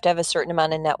 you have to have a certain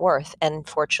amount of net worth. And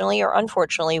fortunately or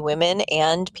unfortunately, women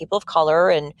and people of color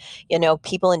and,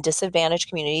 people in disadvantaged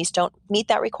communities don't meet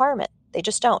that requirement. They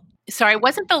just don't. Sorry,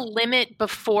 wasn't the limit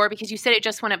before, because you said it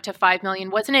just went up to 5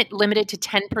 million, wasn't it limited to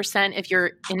 10% of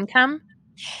your income?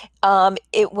 There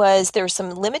were some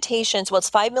limitations. Well, it's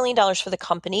 $5 million for the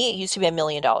company. It used to be $1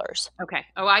 million. Okay.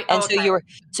 And Okay.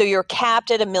 so you're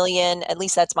capped at 1 million. At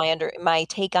least that's my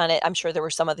take on it. I'm sure there were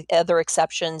some of the other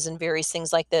exceptions and various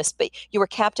things like this, but you were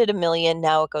capped at 1 million.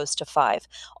 Now it goes to 5.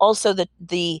 Also,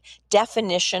 the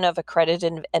definition of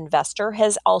accredited investor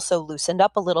has also loosened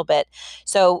up a little bit.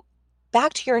 So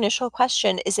back to your initial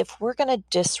question is if we're going to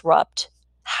disrupt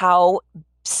how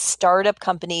startup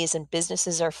companies and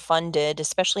businesses are funded,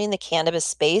 especially in the cannabis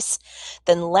space,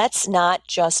 then let's not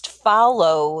just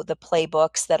follow the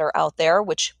playbooks that are out there,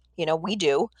 which we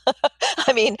do.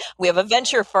 I mean, we have a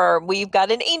venture firm, we've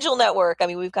got an angel network. I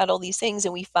mean, we've got all these things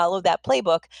and we follow that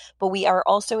playbook, but we are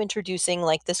also introducing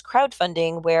like this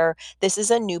crowdfunding where this is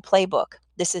a new playbook.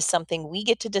 This is something we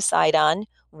get to decide on.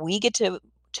 We get to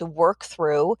work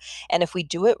through. And if we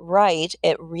do it right,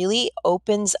 it really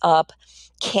opens up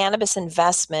cannabis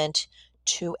investment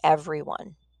to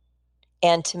everyone.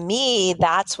 And to me,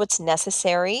 that's what's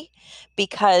necessary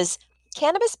because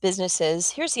cannabis businesses,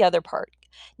 here's the other part.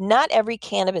 Not every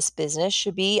cannabis business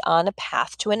should be on a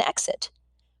path to an exit,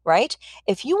 right?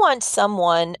 If you want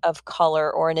someone of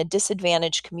color or in a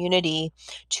disadvantaged community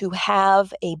to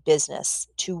have a business,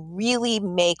 to really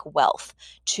make wealth,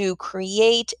 to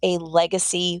create a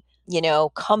legacy,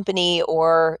 company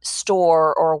or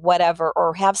store or whatever,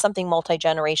 or have something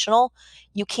multi-generational,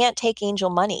 you can't take angel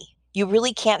money. You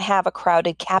really can't have a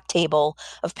crowded cap table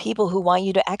of people who want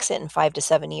you to exit in 5 to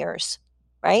 7 years,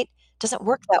 right? It doesn't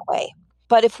work that way.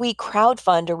 But if we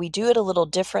crowdfund or we do it a little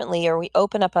differently or we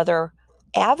open up other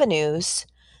avenues,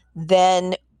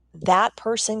 then that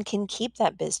person can keep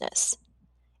that business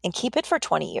and keep it for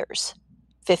 20 years,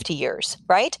 50 years,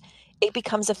 right? It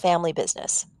becomes a family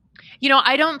business.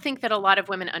 I don't think that a lot of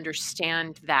women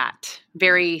understand that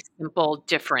very simple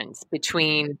difference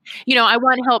between, I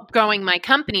want help growing my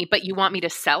company, but you want me to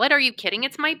sell it? Are you kidding?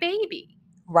 It's my baby.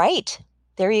 Right.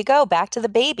 There you go. Back to the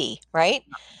baby, right?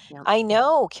 Yeah. I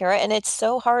know, Kara, and it's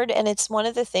so hard. And it's one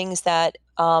of the things that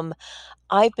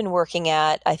I've been working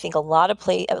at. I think a lot of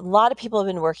people have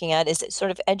been working at is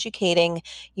sort of educating,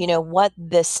 what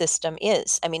this system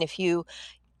is. I mean,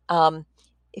 um,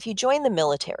 if you join the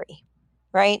military,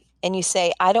 right, and you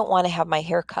say, I don't want to have my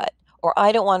hair cut or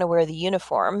I don't want to wear the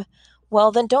uniform,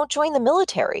 well, then don't join the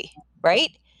military, right?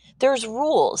 There's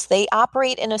rules. They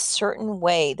operate in a certain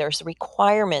way. There's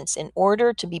requirements in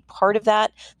order to be part of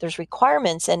that. There's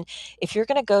requirements. And if you're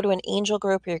going to go to an angel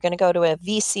group or you're going to go to a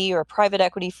VC or a private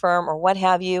equity firm or what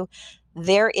have you,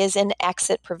 there is an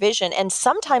exit provision. And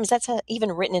sometimes that's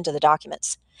even written into the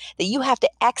documents that you have to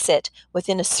exit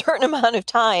within a certain amount of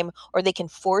time or they can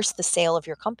force the sale of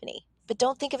your company. But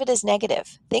don't think of it as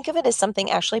negative. Think of it as something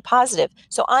actually positive.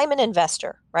 So I'm an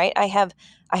investor, right? I have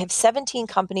 17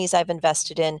 companies I've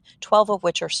invested in, 12 of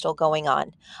which are still going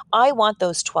on. I want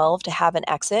those 12 to have an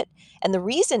exit. And the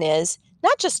reason is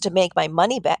not just to make my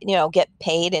money back, get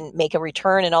paid and make a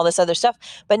return and all this other stuff,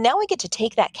 but now I get to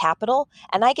take that capital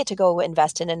and I get to go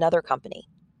invest in another company.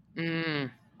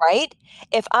 Right?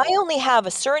 If I only have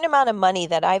a certain amount of money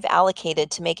that I've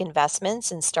allocated to make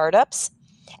investments in startups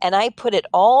and I put it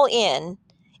all in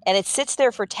and it sits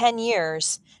there for 10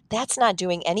 years, that's not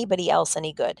doing anybody else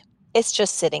any good. It's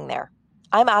just sitting there.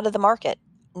 I'm out of the market.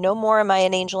 No more am I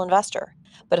an angel investor.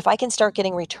 But if I can start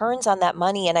getting returns on that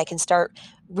money and I can start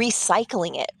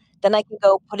recycling it, then I can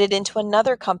go put it into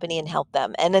another company and help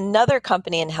them and another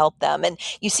company and help them. And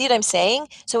you see what I'm saying?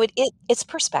 So it's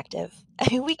perspective. I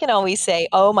mean, we can always say,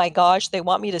 oh my gosh, they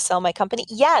want me to sell my company.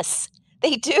 Yes,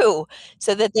 they do.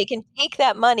 So that they can take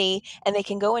that money and they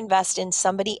can go invest in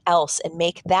somebody else and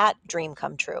make that dream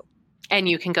come true. And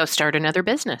you can go start another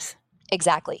business.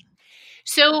 Exactly.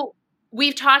 So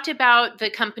we've talked about the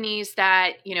companies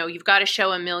that, you've got to show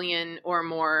 $1 million or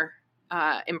more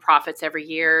in profits every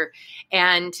year.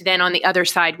 And then on the other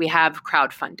side, we have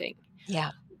crowdfunding.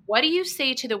 Yeah. What do you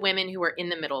say to the women who are in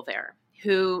the middle there,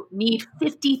 who need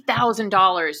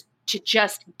 $50,000 to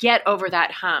just get over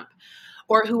that hump,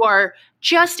 or who are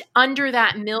just under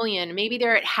that million? Maybe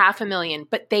they're at $500,000,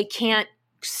 but they can't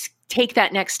take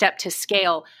that next step to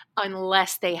scale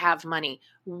unless they have money.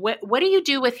 What do you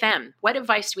do with them? What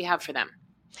advice do we have for them?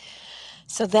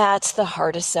 So that's the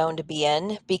hardest zone to be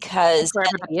in because that's where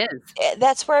everybody is.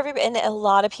 That's where everybody, and a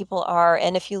lot of people are.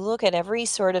 And if you look at every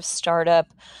sort of startup,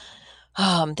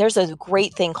 there's a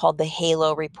great thing called the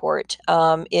Halo Report.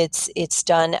 It's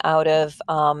done out of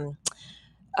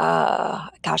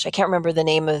gosh, I can't remember the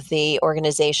name of the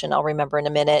organization. I'll remember in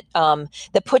a minute.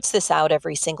 That puts this out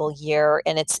every single year,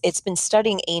 and it's been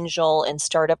studying angel and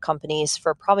startup companies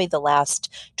for probably the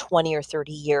last 20 or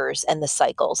 30 years and the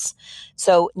cycles.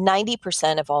 So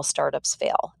 90% of all startups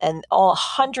fail, and all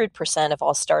 100% of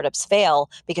all startups fail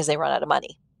because they run out of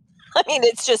money. I mean,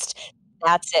 it's just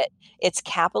that's it. It's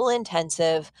capital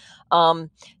intensive.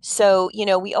 Um, so,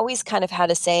 we always kind of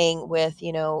had a saying with,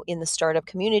 in the startup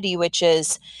community, which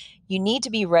is you need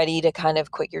to be ready to kind of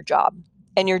quit your job.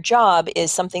 And your job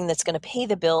is something that's going to pay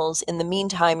the bills. In the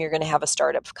meantime, you're going to have a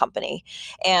startup company.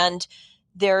 And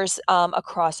there's a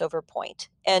crossover point.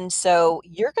 And so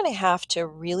you're going to have to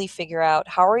really figure out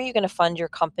how are you going to fund your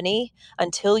company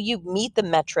until you meet the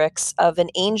metrics of an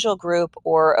angel group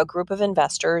or a group of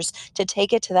investors to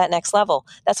take it to that next level.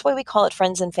 That's why we call it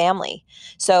friends and family.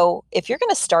 So if you're going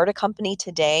to start a company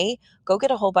today, go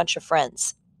get a whole bunch of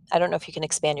friends. I don't know if you can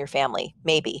expand your family,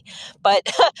 maybe, but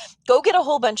go get a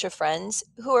whole bunch of friends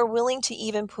who are willing to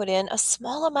even put in a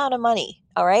small amount of money,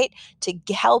 all right, to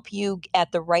help you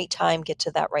at the right time get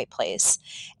to that right place.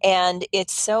 And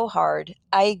it's so hard.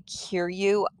 I hear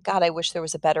you. God, I wish there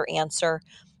was a better answer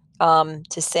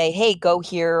to say, hey, go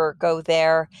here or go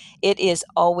there. It is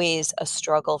always a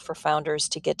struggle for founders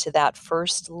to get to that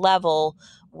first level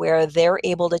where they're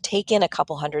able to take in a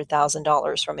couple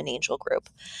 $100,000 from an angel group.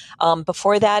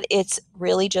 Before that, it's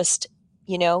really just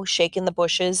shaking the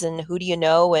bushes and who do you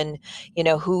know and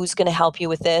who's going to help you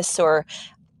with this, or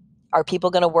are people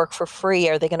going to work for free?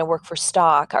 Are they going to work for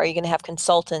stock? Are you going to have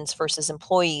consultants versus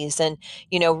employees? And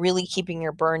really keeping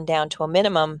your burn down to a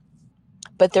minimum,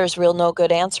 but there's real no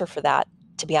good answer for that,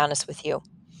 to be honest with you.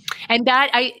 And that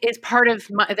is part of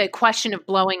the question of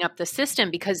blowing up the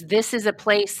system, because this is a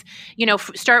place,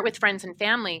 start with friends and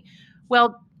family.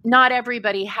 Well, not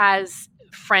everybody has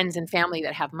friends and family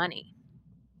that have money.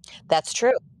 That's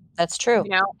true. That's true.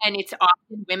 And it's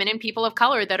often women and people of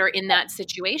color that are in that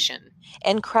situation.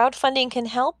 And crowdfunding can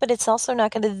help, but it's also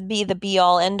not going to be the be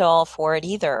all end all for it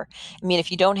either. I mean,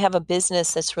 if you don't have a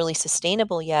business that's really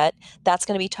sustainable yet, that's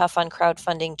going to be tough on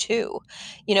crowdfunding too.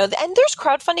 And there's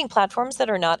crowdfunding platforms that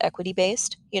are not equity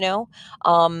based,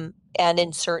 and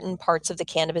in certain parts of the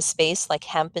cannabis space, like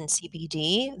hemp and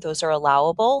CBD, those are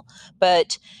allowable.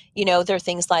 But, there are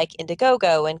things like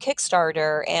Indiegogo and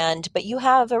Kickstarter, but you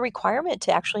have a requirement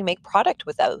to actually make product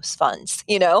with those funds,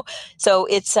 So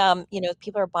it's,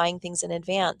 people are buying things in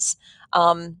advance.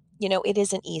 It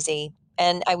isn't easy.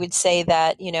 And I would say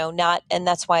that, and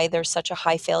that's why there's such a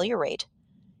high failure rate.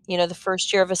 The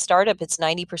first year of a startup, it's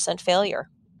 90% failure.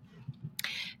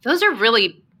 Those are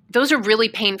really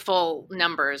painful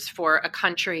numbers for a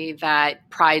country that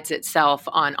prides itself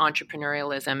on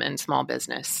entrepreneurialism and small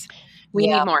business. We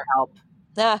need more help.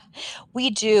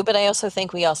 We do, but I also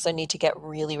think we also need to get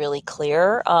really, really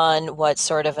clear on what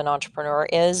sort of an entrepreneur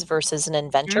is versus an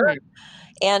inventor. Mm.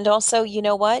 And also, you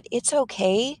know what? It's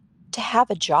okay to have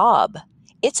a job.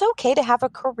 It's okay to have a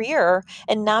career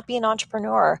and not be an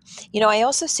entrepreneur. I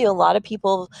also see a lot of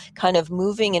people kind of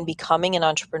moving and becoming an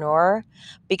entrepreneur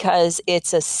because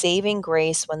it's a saving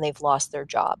grace when they've lost their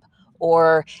job.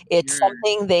 Or it's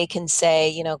something they can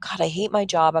say, God, I hate my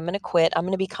job. I'm going to quit. I'm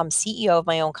going to become CEO of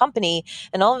my own company.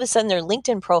 And all of a sudden, their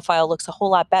LinkedIn profile looks a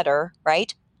whole lot better,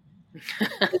 right?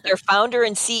 They're founder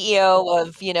and CEO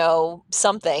of,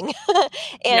 something.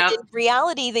 And in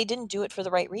reality, they didn't do it for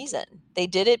the right reason. They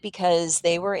did it because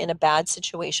they were in a bad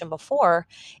situation before,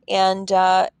 and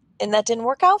that didn't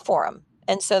work out for them.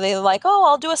 And so they were like, oh,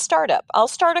 I'll do a startup. I'll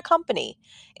start a company.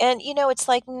 And, it's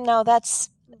like, no,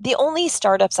 that's the only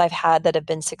startups I've had that have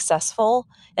been successful.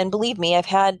 And believe me, I've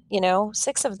had,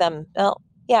 6 of them. Well,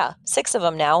 yeah, 6 of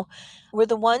them now were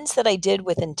the ones that I did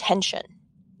with intention.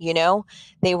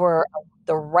 They were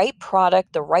the right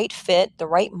product, the right fit, the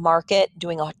right market,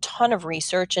 doing a ton of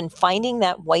research and finding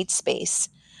that white space,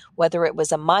 whether it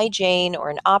was a MyJane or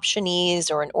an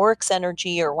Optionease or an Oryx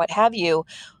Energy or what have you.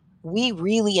 We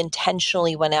really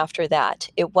intentionally went after that.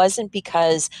 It wasn't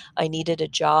because I needed a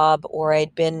job or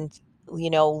I'd been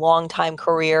long time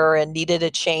career and needed a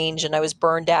change and I was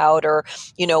burned out, or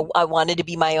I wanted to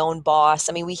be my own boss.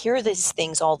 I mean, we hear these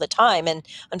things all the time, and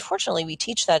unfortunately we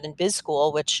teach that in biz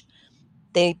school, which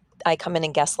I come in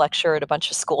and guest lecture at a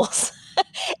bunch of schools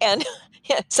and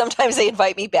sometimes they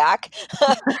invite me back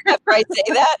after I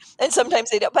say that, and sometimes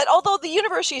they don't. But although the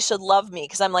university should love me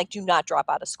because I'm like, do not drop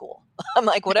out of school. I'm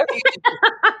like, whatever you do,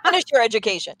 finish your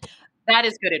education. That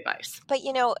is good advice. But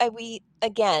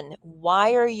again,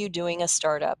 why are you doing a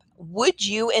startup? Would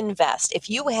you invest if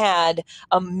you had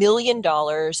 $1 million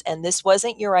and this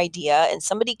wasn't your idea and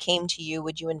somebody came to you?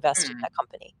 Would you invest in that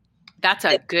company? That's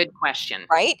a good question.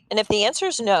 Right? And if the answer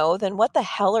is no, then what the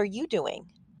hell are you doing?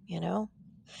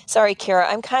 Sorry, Kara,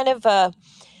 I'm kind of,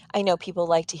 I know people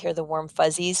like to hear the warm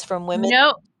fuzzies from women.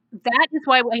 No, that is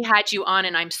why we had you on.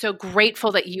 And I'm so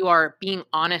grateful that you are being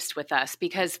honest with us,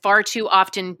 because far too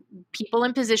often people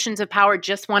in positions of power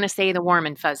just want to say the warm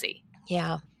and fuzzy.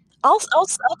 Yeah. I'll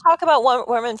talk about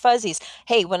warm and fuzzies.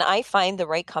 Hey, when I find the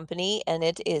right company and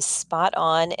it is spot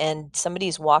on and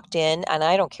somebody's walked in and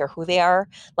I don't care who they are,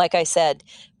 like I said,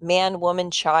 man, woman,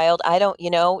 child, I don't,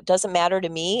 doesn't matter to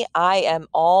me. I am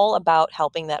all about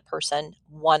helping that person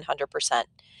 100%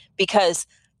 because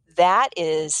that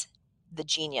is the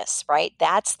genius, right?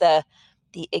 That's the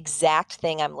exact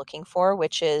thing I'm looking for,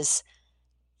 which is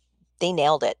they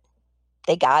nailed it.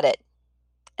 They got it.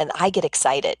 And I get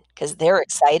excited because they're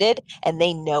excited and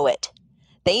they know it.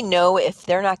 They know if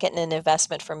they're not getting an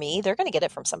investment from me, they're going to get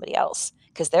it from somebody else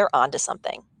because they're onto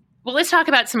something. Well, let's talk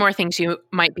about some more things you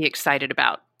might be excited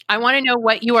about. I want to know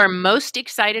what you are most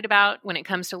excited about when it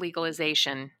comes to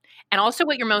legalization and also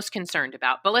what you're most concerned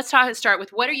about. But let's start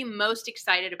with what are you most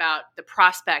excited about the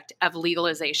prospect of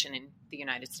legalization in the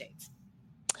United States?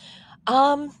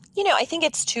 I think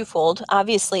it's twofold.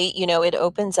 Obviously, it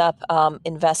opens up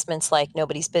investments like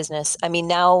nobody's business. I mean,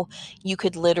 now you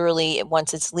could literally,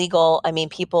 once it's legal, I mean,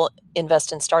 people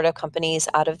invest in startup companies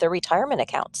out of their retirement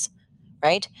accounts,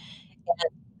 right?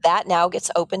 And that now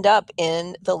gets opened up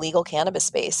in the legal cannabis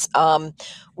space.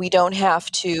 We don't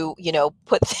have to,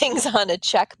 put things on a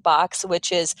checkbox,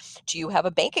 which is, do you have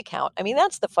a bank account? I mean,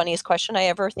 that's the funniest question I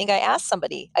ever think I asked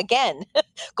somebody. Again,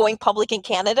 going public in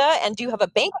Canada, and do you have a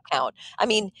bank account? I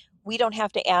mean, we don't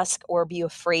have to ask or be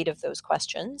afraid of those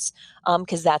questions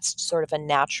because that's sort of a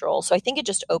natural. So I think it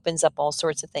just opens up all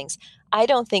sorts of things. I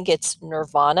don't think it's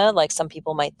nirvana like some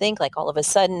people might think, like all of a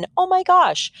sudden, oh my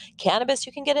gosh, cannabis,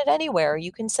 you can get it anywhere.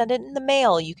 You can send it in the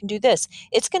mail. You can do this.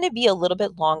 It's going to be a little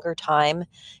bit longer time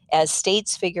as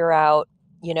states figure out,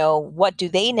 what do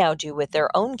they now do with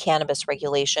their own cannabis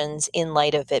regulations in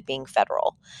light of it being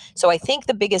federal. So I think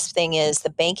the biggest thing is the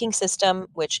banking system,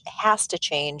 which has to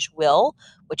change,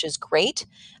 which is great.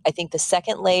 I think the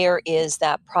second layer is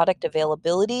that product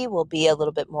availability will be a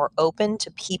little bit more open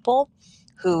to people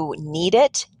who need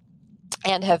it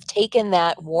and have taken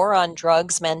that war on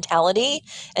drugs mentality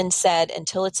and said,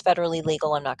 until it's federally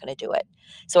legal, I'm not going to do it.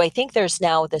 So I think there's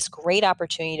now this great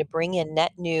opportunity to bring in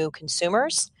net new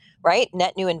consumers, right?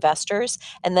 Net new investors.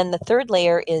 And then the third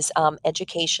layer is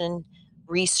education,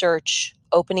 research,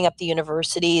 opening up the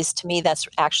universities. To me, that's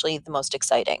actually the most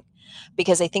exciting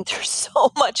because I think there's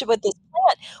so much with this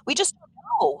plant. We just don't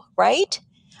know, right?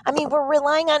 I mean, we're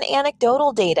relying on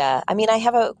anecdotal data. I mean, I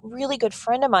have a really good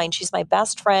friend of mine. She's my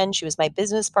best friend. She was my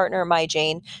business partner, my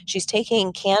Jane. She's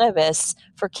taking cannabis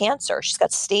for cancer. She's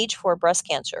got stage 4 breast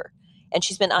cancer. And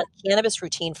she's been on cannabis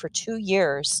routine for 2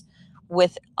 years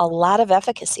with a lot of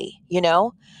efficacy, And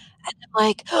I'm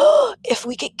like, oh, if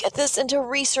we could get this into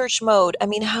research mode, I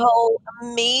mean, how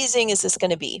amazing is this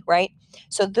going to be, right?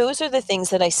 So those are the things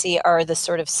that I see are the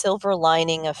sort of silver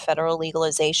lining of federal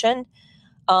legalization.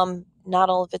 Not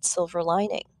all of it's silver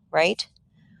lining, right?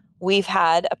 We've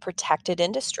had a protected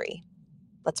industry.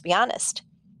 Let's be honest.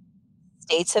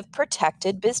 States have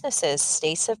protected businesses.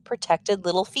 States have protected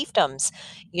little fiefdoms.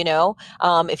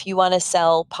 If you want to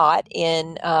sell pot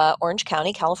in Orange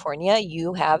County, California,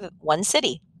 you have one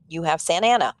city. You have Santa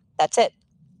Ana. That's it.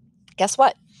 Guess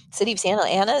what? City of Santa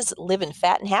Ana is living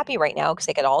fat and happy right now because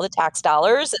they get all the tax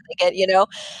dollars and they get,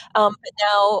 but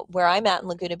now where I'm at in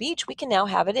Laguna Beach, we can now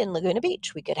have it in Laguna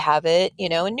Beach. We could have it,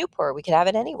 in Newport. We could have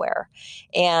it anywhere.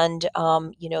 And,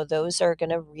 those are going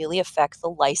to really affect the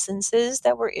licenses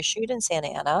that were issued in Santa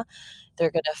Ana.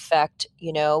 They're going to affect,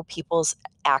 people's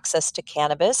access to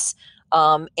cannabis.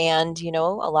 And, a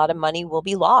lot of money will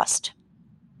be lost.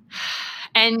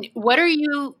 And what are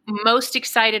you most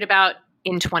excited about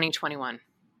in 2021?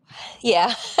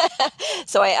 Yeah.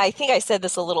 So I think I said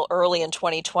this a little early in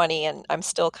 2020, and I'm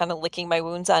still kind of licking my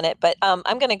wounds on it. But I'm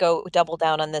going to go double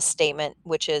down on this statement,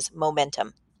 which is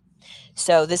momentum.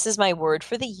 So this is my word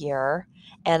for the year.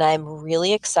 And I'm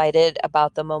really excited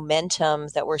about the momentum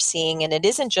that we're seeing. And it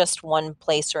isn't just one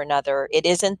place or another. It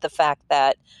isn't the fact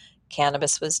that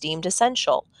cannabis was deemed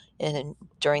essential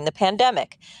during the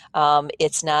pandemic.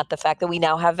 It's not the fact that we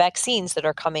now have vaccines that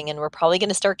are coming and we're probably going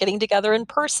to start getting together in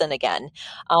person again.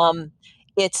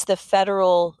 It's the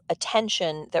federal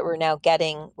attention that we're now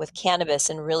getting with cannabis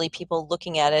and really people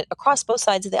looking at it across both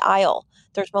sides of the aisle.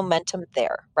 There's momentum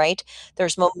there, right?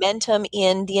 There's momentum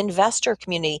in the investor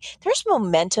community. There's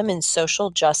momentum in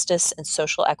social justice and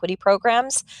social equity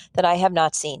programs that I have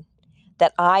not seen,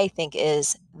 that I think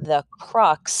is the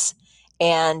crux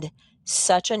and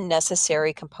such a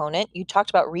necessary component. You talked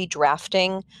about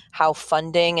redrafting how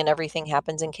funding and everything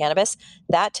happens in cannabis.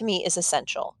 That to me is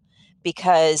essential,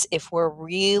 because if we're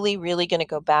really, really going to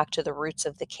go back to the roots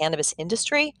of the cannabis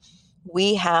industry,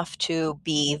 we have to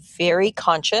be very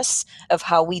conscious of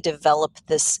how we develop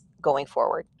this going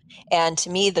forward. And to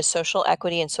me, the social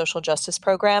equity and social justice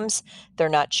programs, they're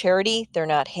not charity, they're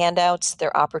not handouts,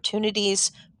 they're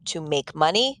opportunities to make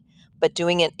money, but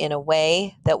doing it in a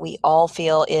way that we all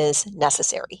feel is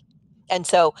necessary. And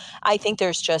so I think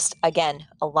there's just, again,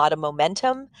 a lot of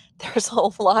momentum. There's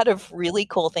a lot of really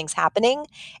cool things happening.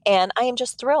 And I am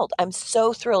just thrilled. I'm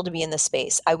so thrilled to be in this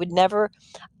space. I would never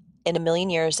in a million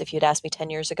years, if you'd asked me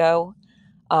 10 years ago,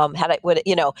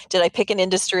 did I pick an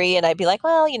industry and I'd be like,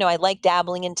 well, I like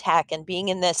dabbling in tech and being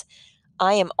in this.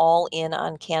 I am all in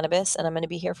on cannabis, and I'm going to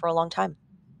be here for a long time.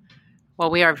 Well,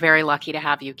 we are very lucky to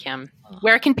have you, Kim.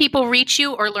 Where can people reach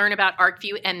you or learn about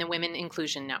ArcView and the Women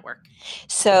Inclusion Network?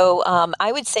 So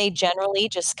I would say generally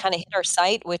just kind of hit our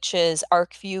site, which is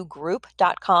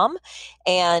arcviewgroup.com.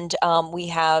 And we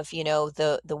have,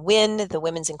 the WIN, the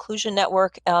Women's Inclusion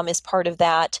Network is part of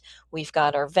that. We've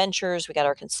got our ventures, we got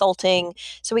our consulting.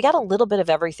 So we got a little bit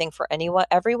of everything for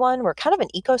everyone. We're kind of an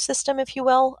ecosystem, if you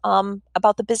will,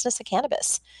 about the business of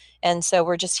cannabis. And so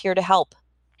we're just here to help.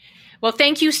 Well,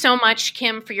 thank you so much,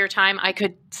 Kim, for your time. I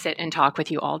could sit and talk with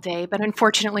you all day, but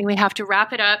unfortunately, we have to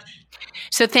wrap it up.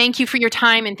 So thank you for your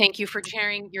time, and thank you for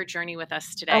sharing your journey with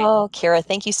us today. Oh, Kara,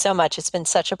 thank you so much. It's been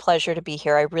such a pleasure to be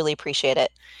here. I really appreciate it.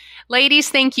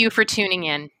 Ladies, thank you for tuning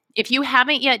in. If you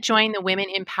haven't yet joined the Women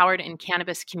Empowered in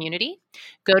Cannabis community,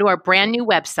 go to our brand new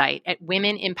website at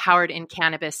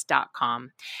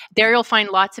womenempoweredInCannabis.com. There you'll find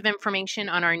lots of information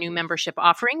on our new membership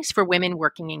offerings for women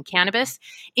working in cannabis,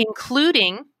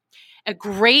 including a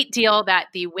great deal that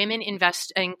the Women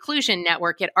Inclusion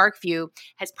Network at ArcView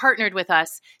has partnered with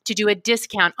us to do a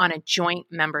discount on a joint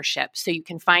membership. So you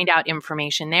can find out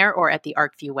information there or at the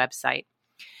ArcView website.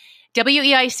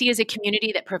 WEIC is a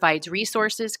community that provides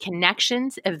resources,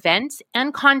 connections, events,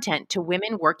 and content to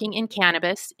women working in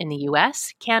cannabis in the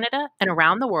US, Canada, and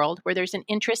around the world where there's an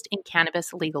interest in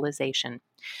cannabis legalization.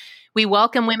 We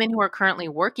welcome women who are currently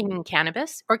working in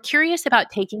cannabis or curious about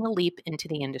taking a leap into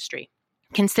the industry.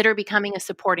 Consider becoming a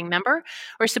supporting member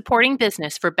or supporting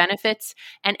business for benefits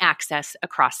and access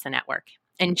across the network.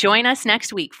 And join us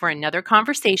next week for another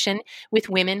conversation with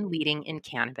women leading in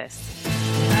cannabis.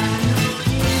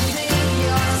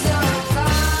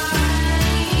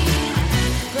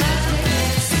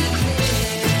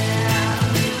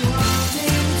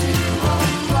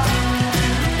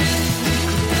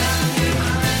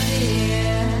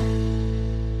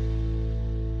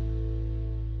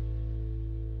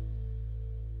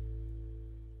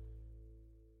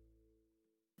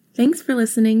 Thanks for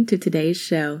listening to today's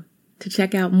show. To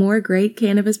check out more great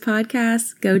cannabis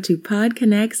podcasts, go to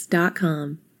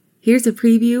podconnects.com. Here's a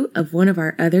preview of one of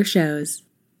our other shows.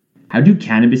 How do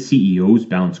cannabis CEOs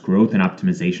balance growth and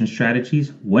optimization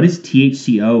strategies? What is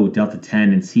THCO,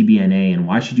 Delta-10, and CBNA, and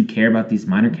why should you care about these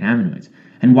minor cannabinoids?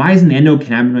 And why isn't the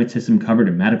endocannabinoid system covered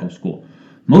in medical school?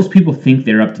 Most people think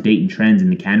they're up to date in trends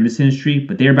in the cannabis industry,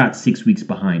 but they're about 6 weeks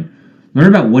behind. Learn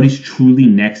about what is truly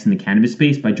next in the cannabis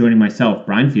space by joining myself,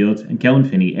 Brian Fields, and Kellen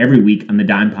Finney every week on the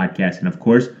Dime Podcast and, of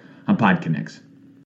course, on PodConnects.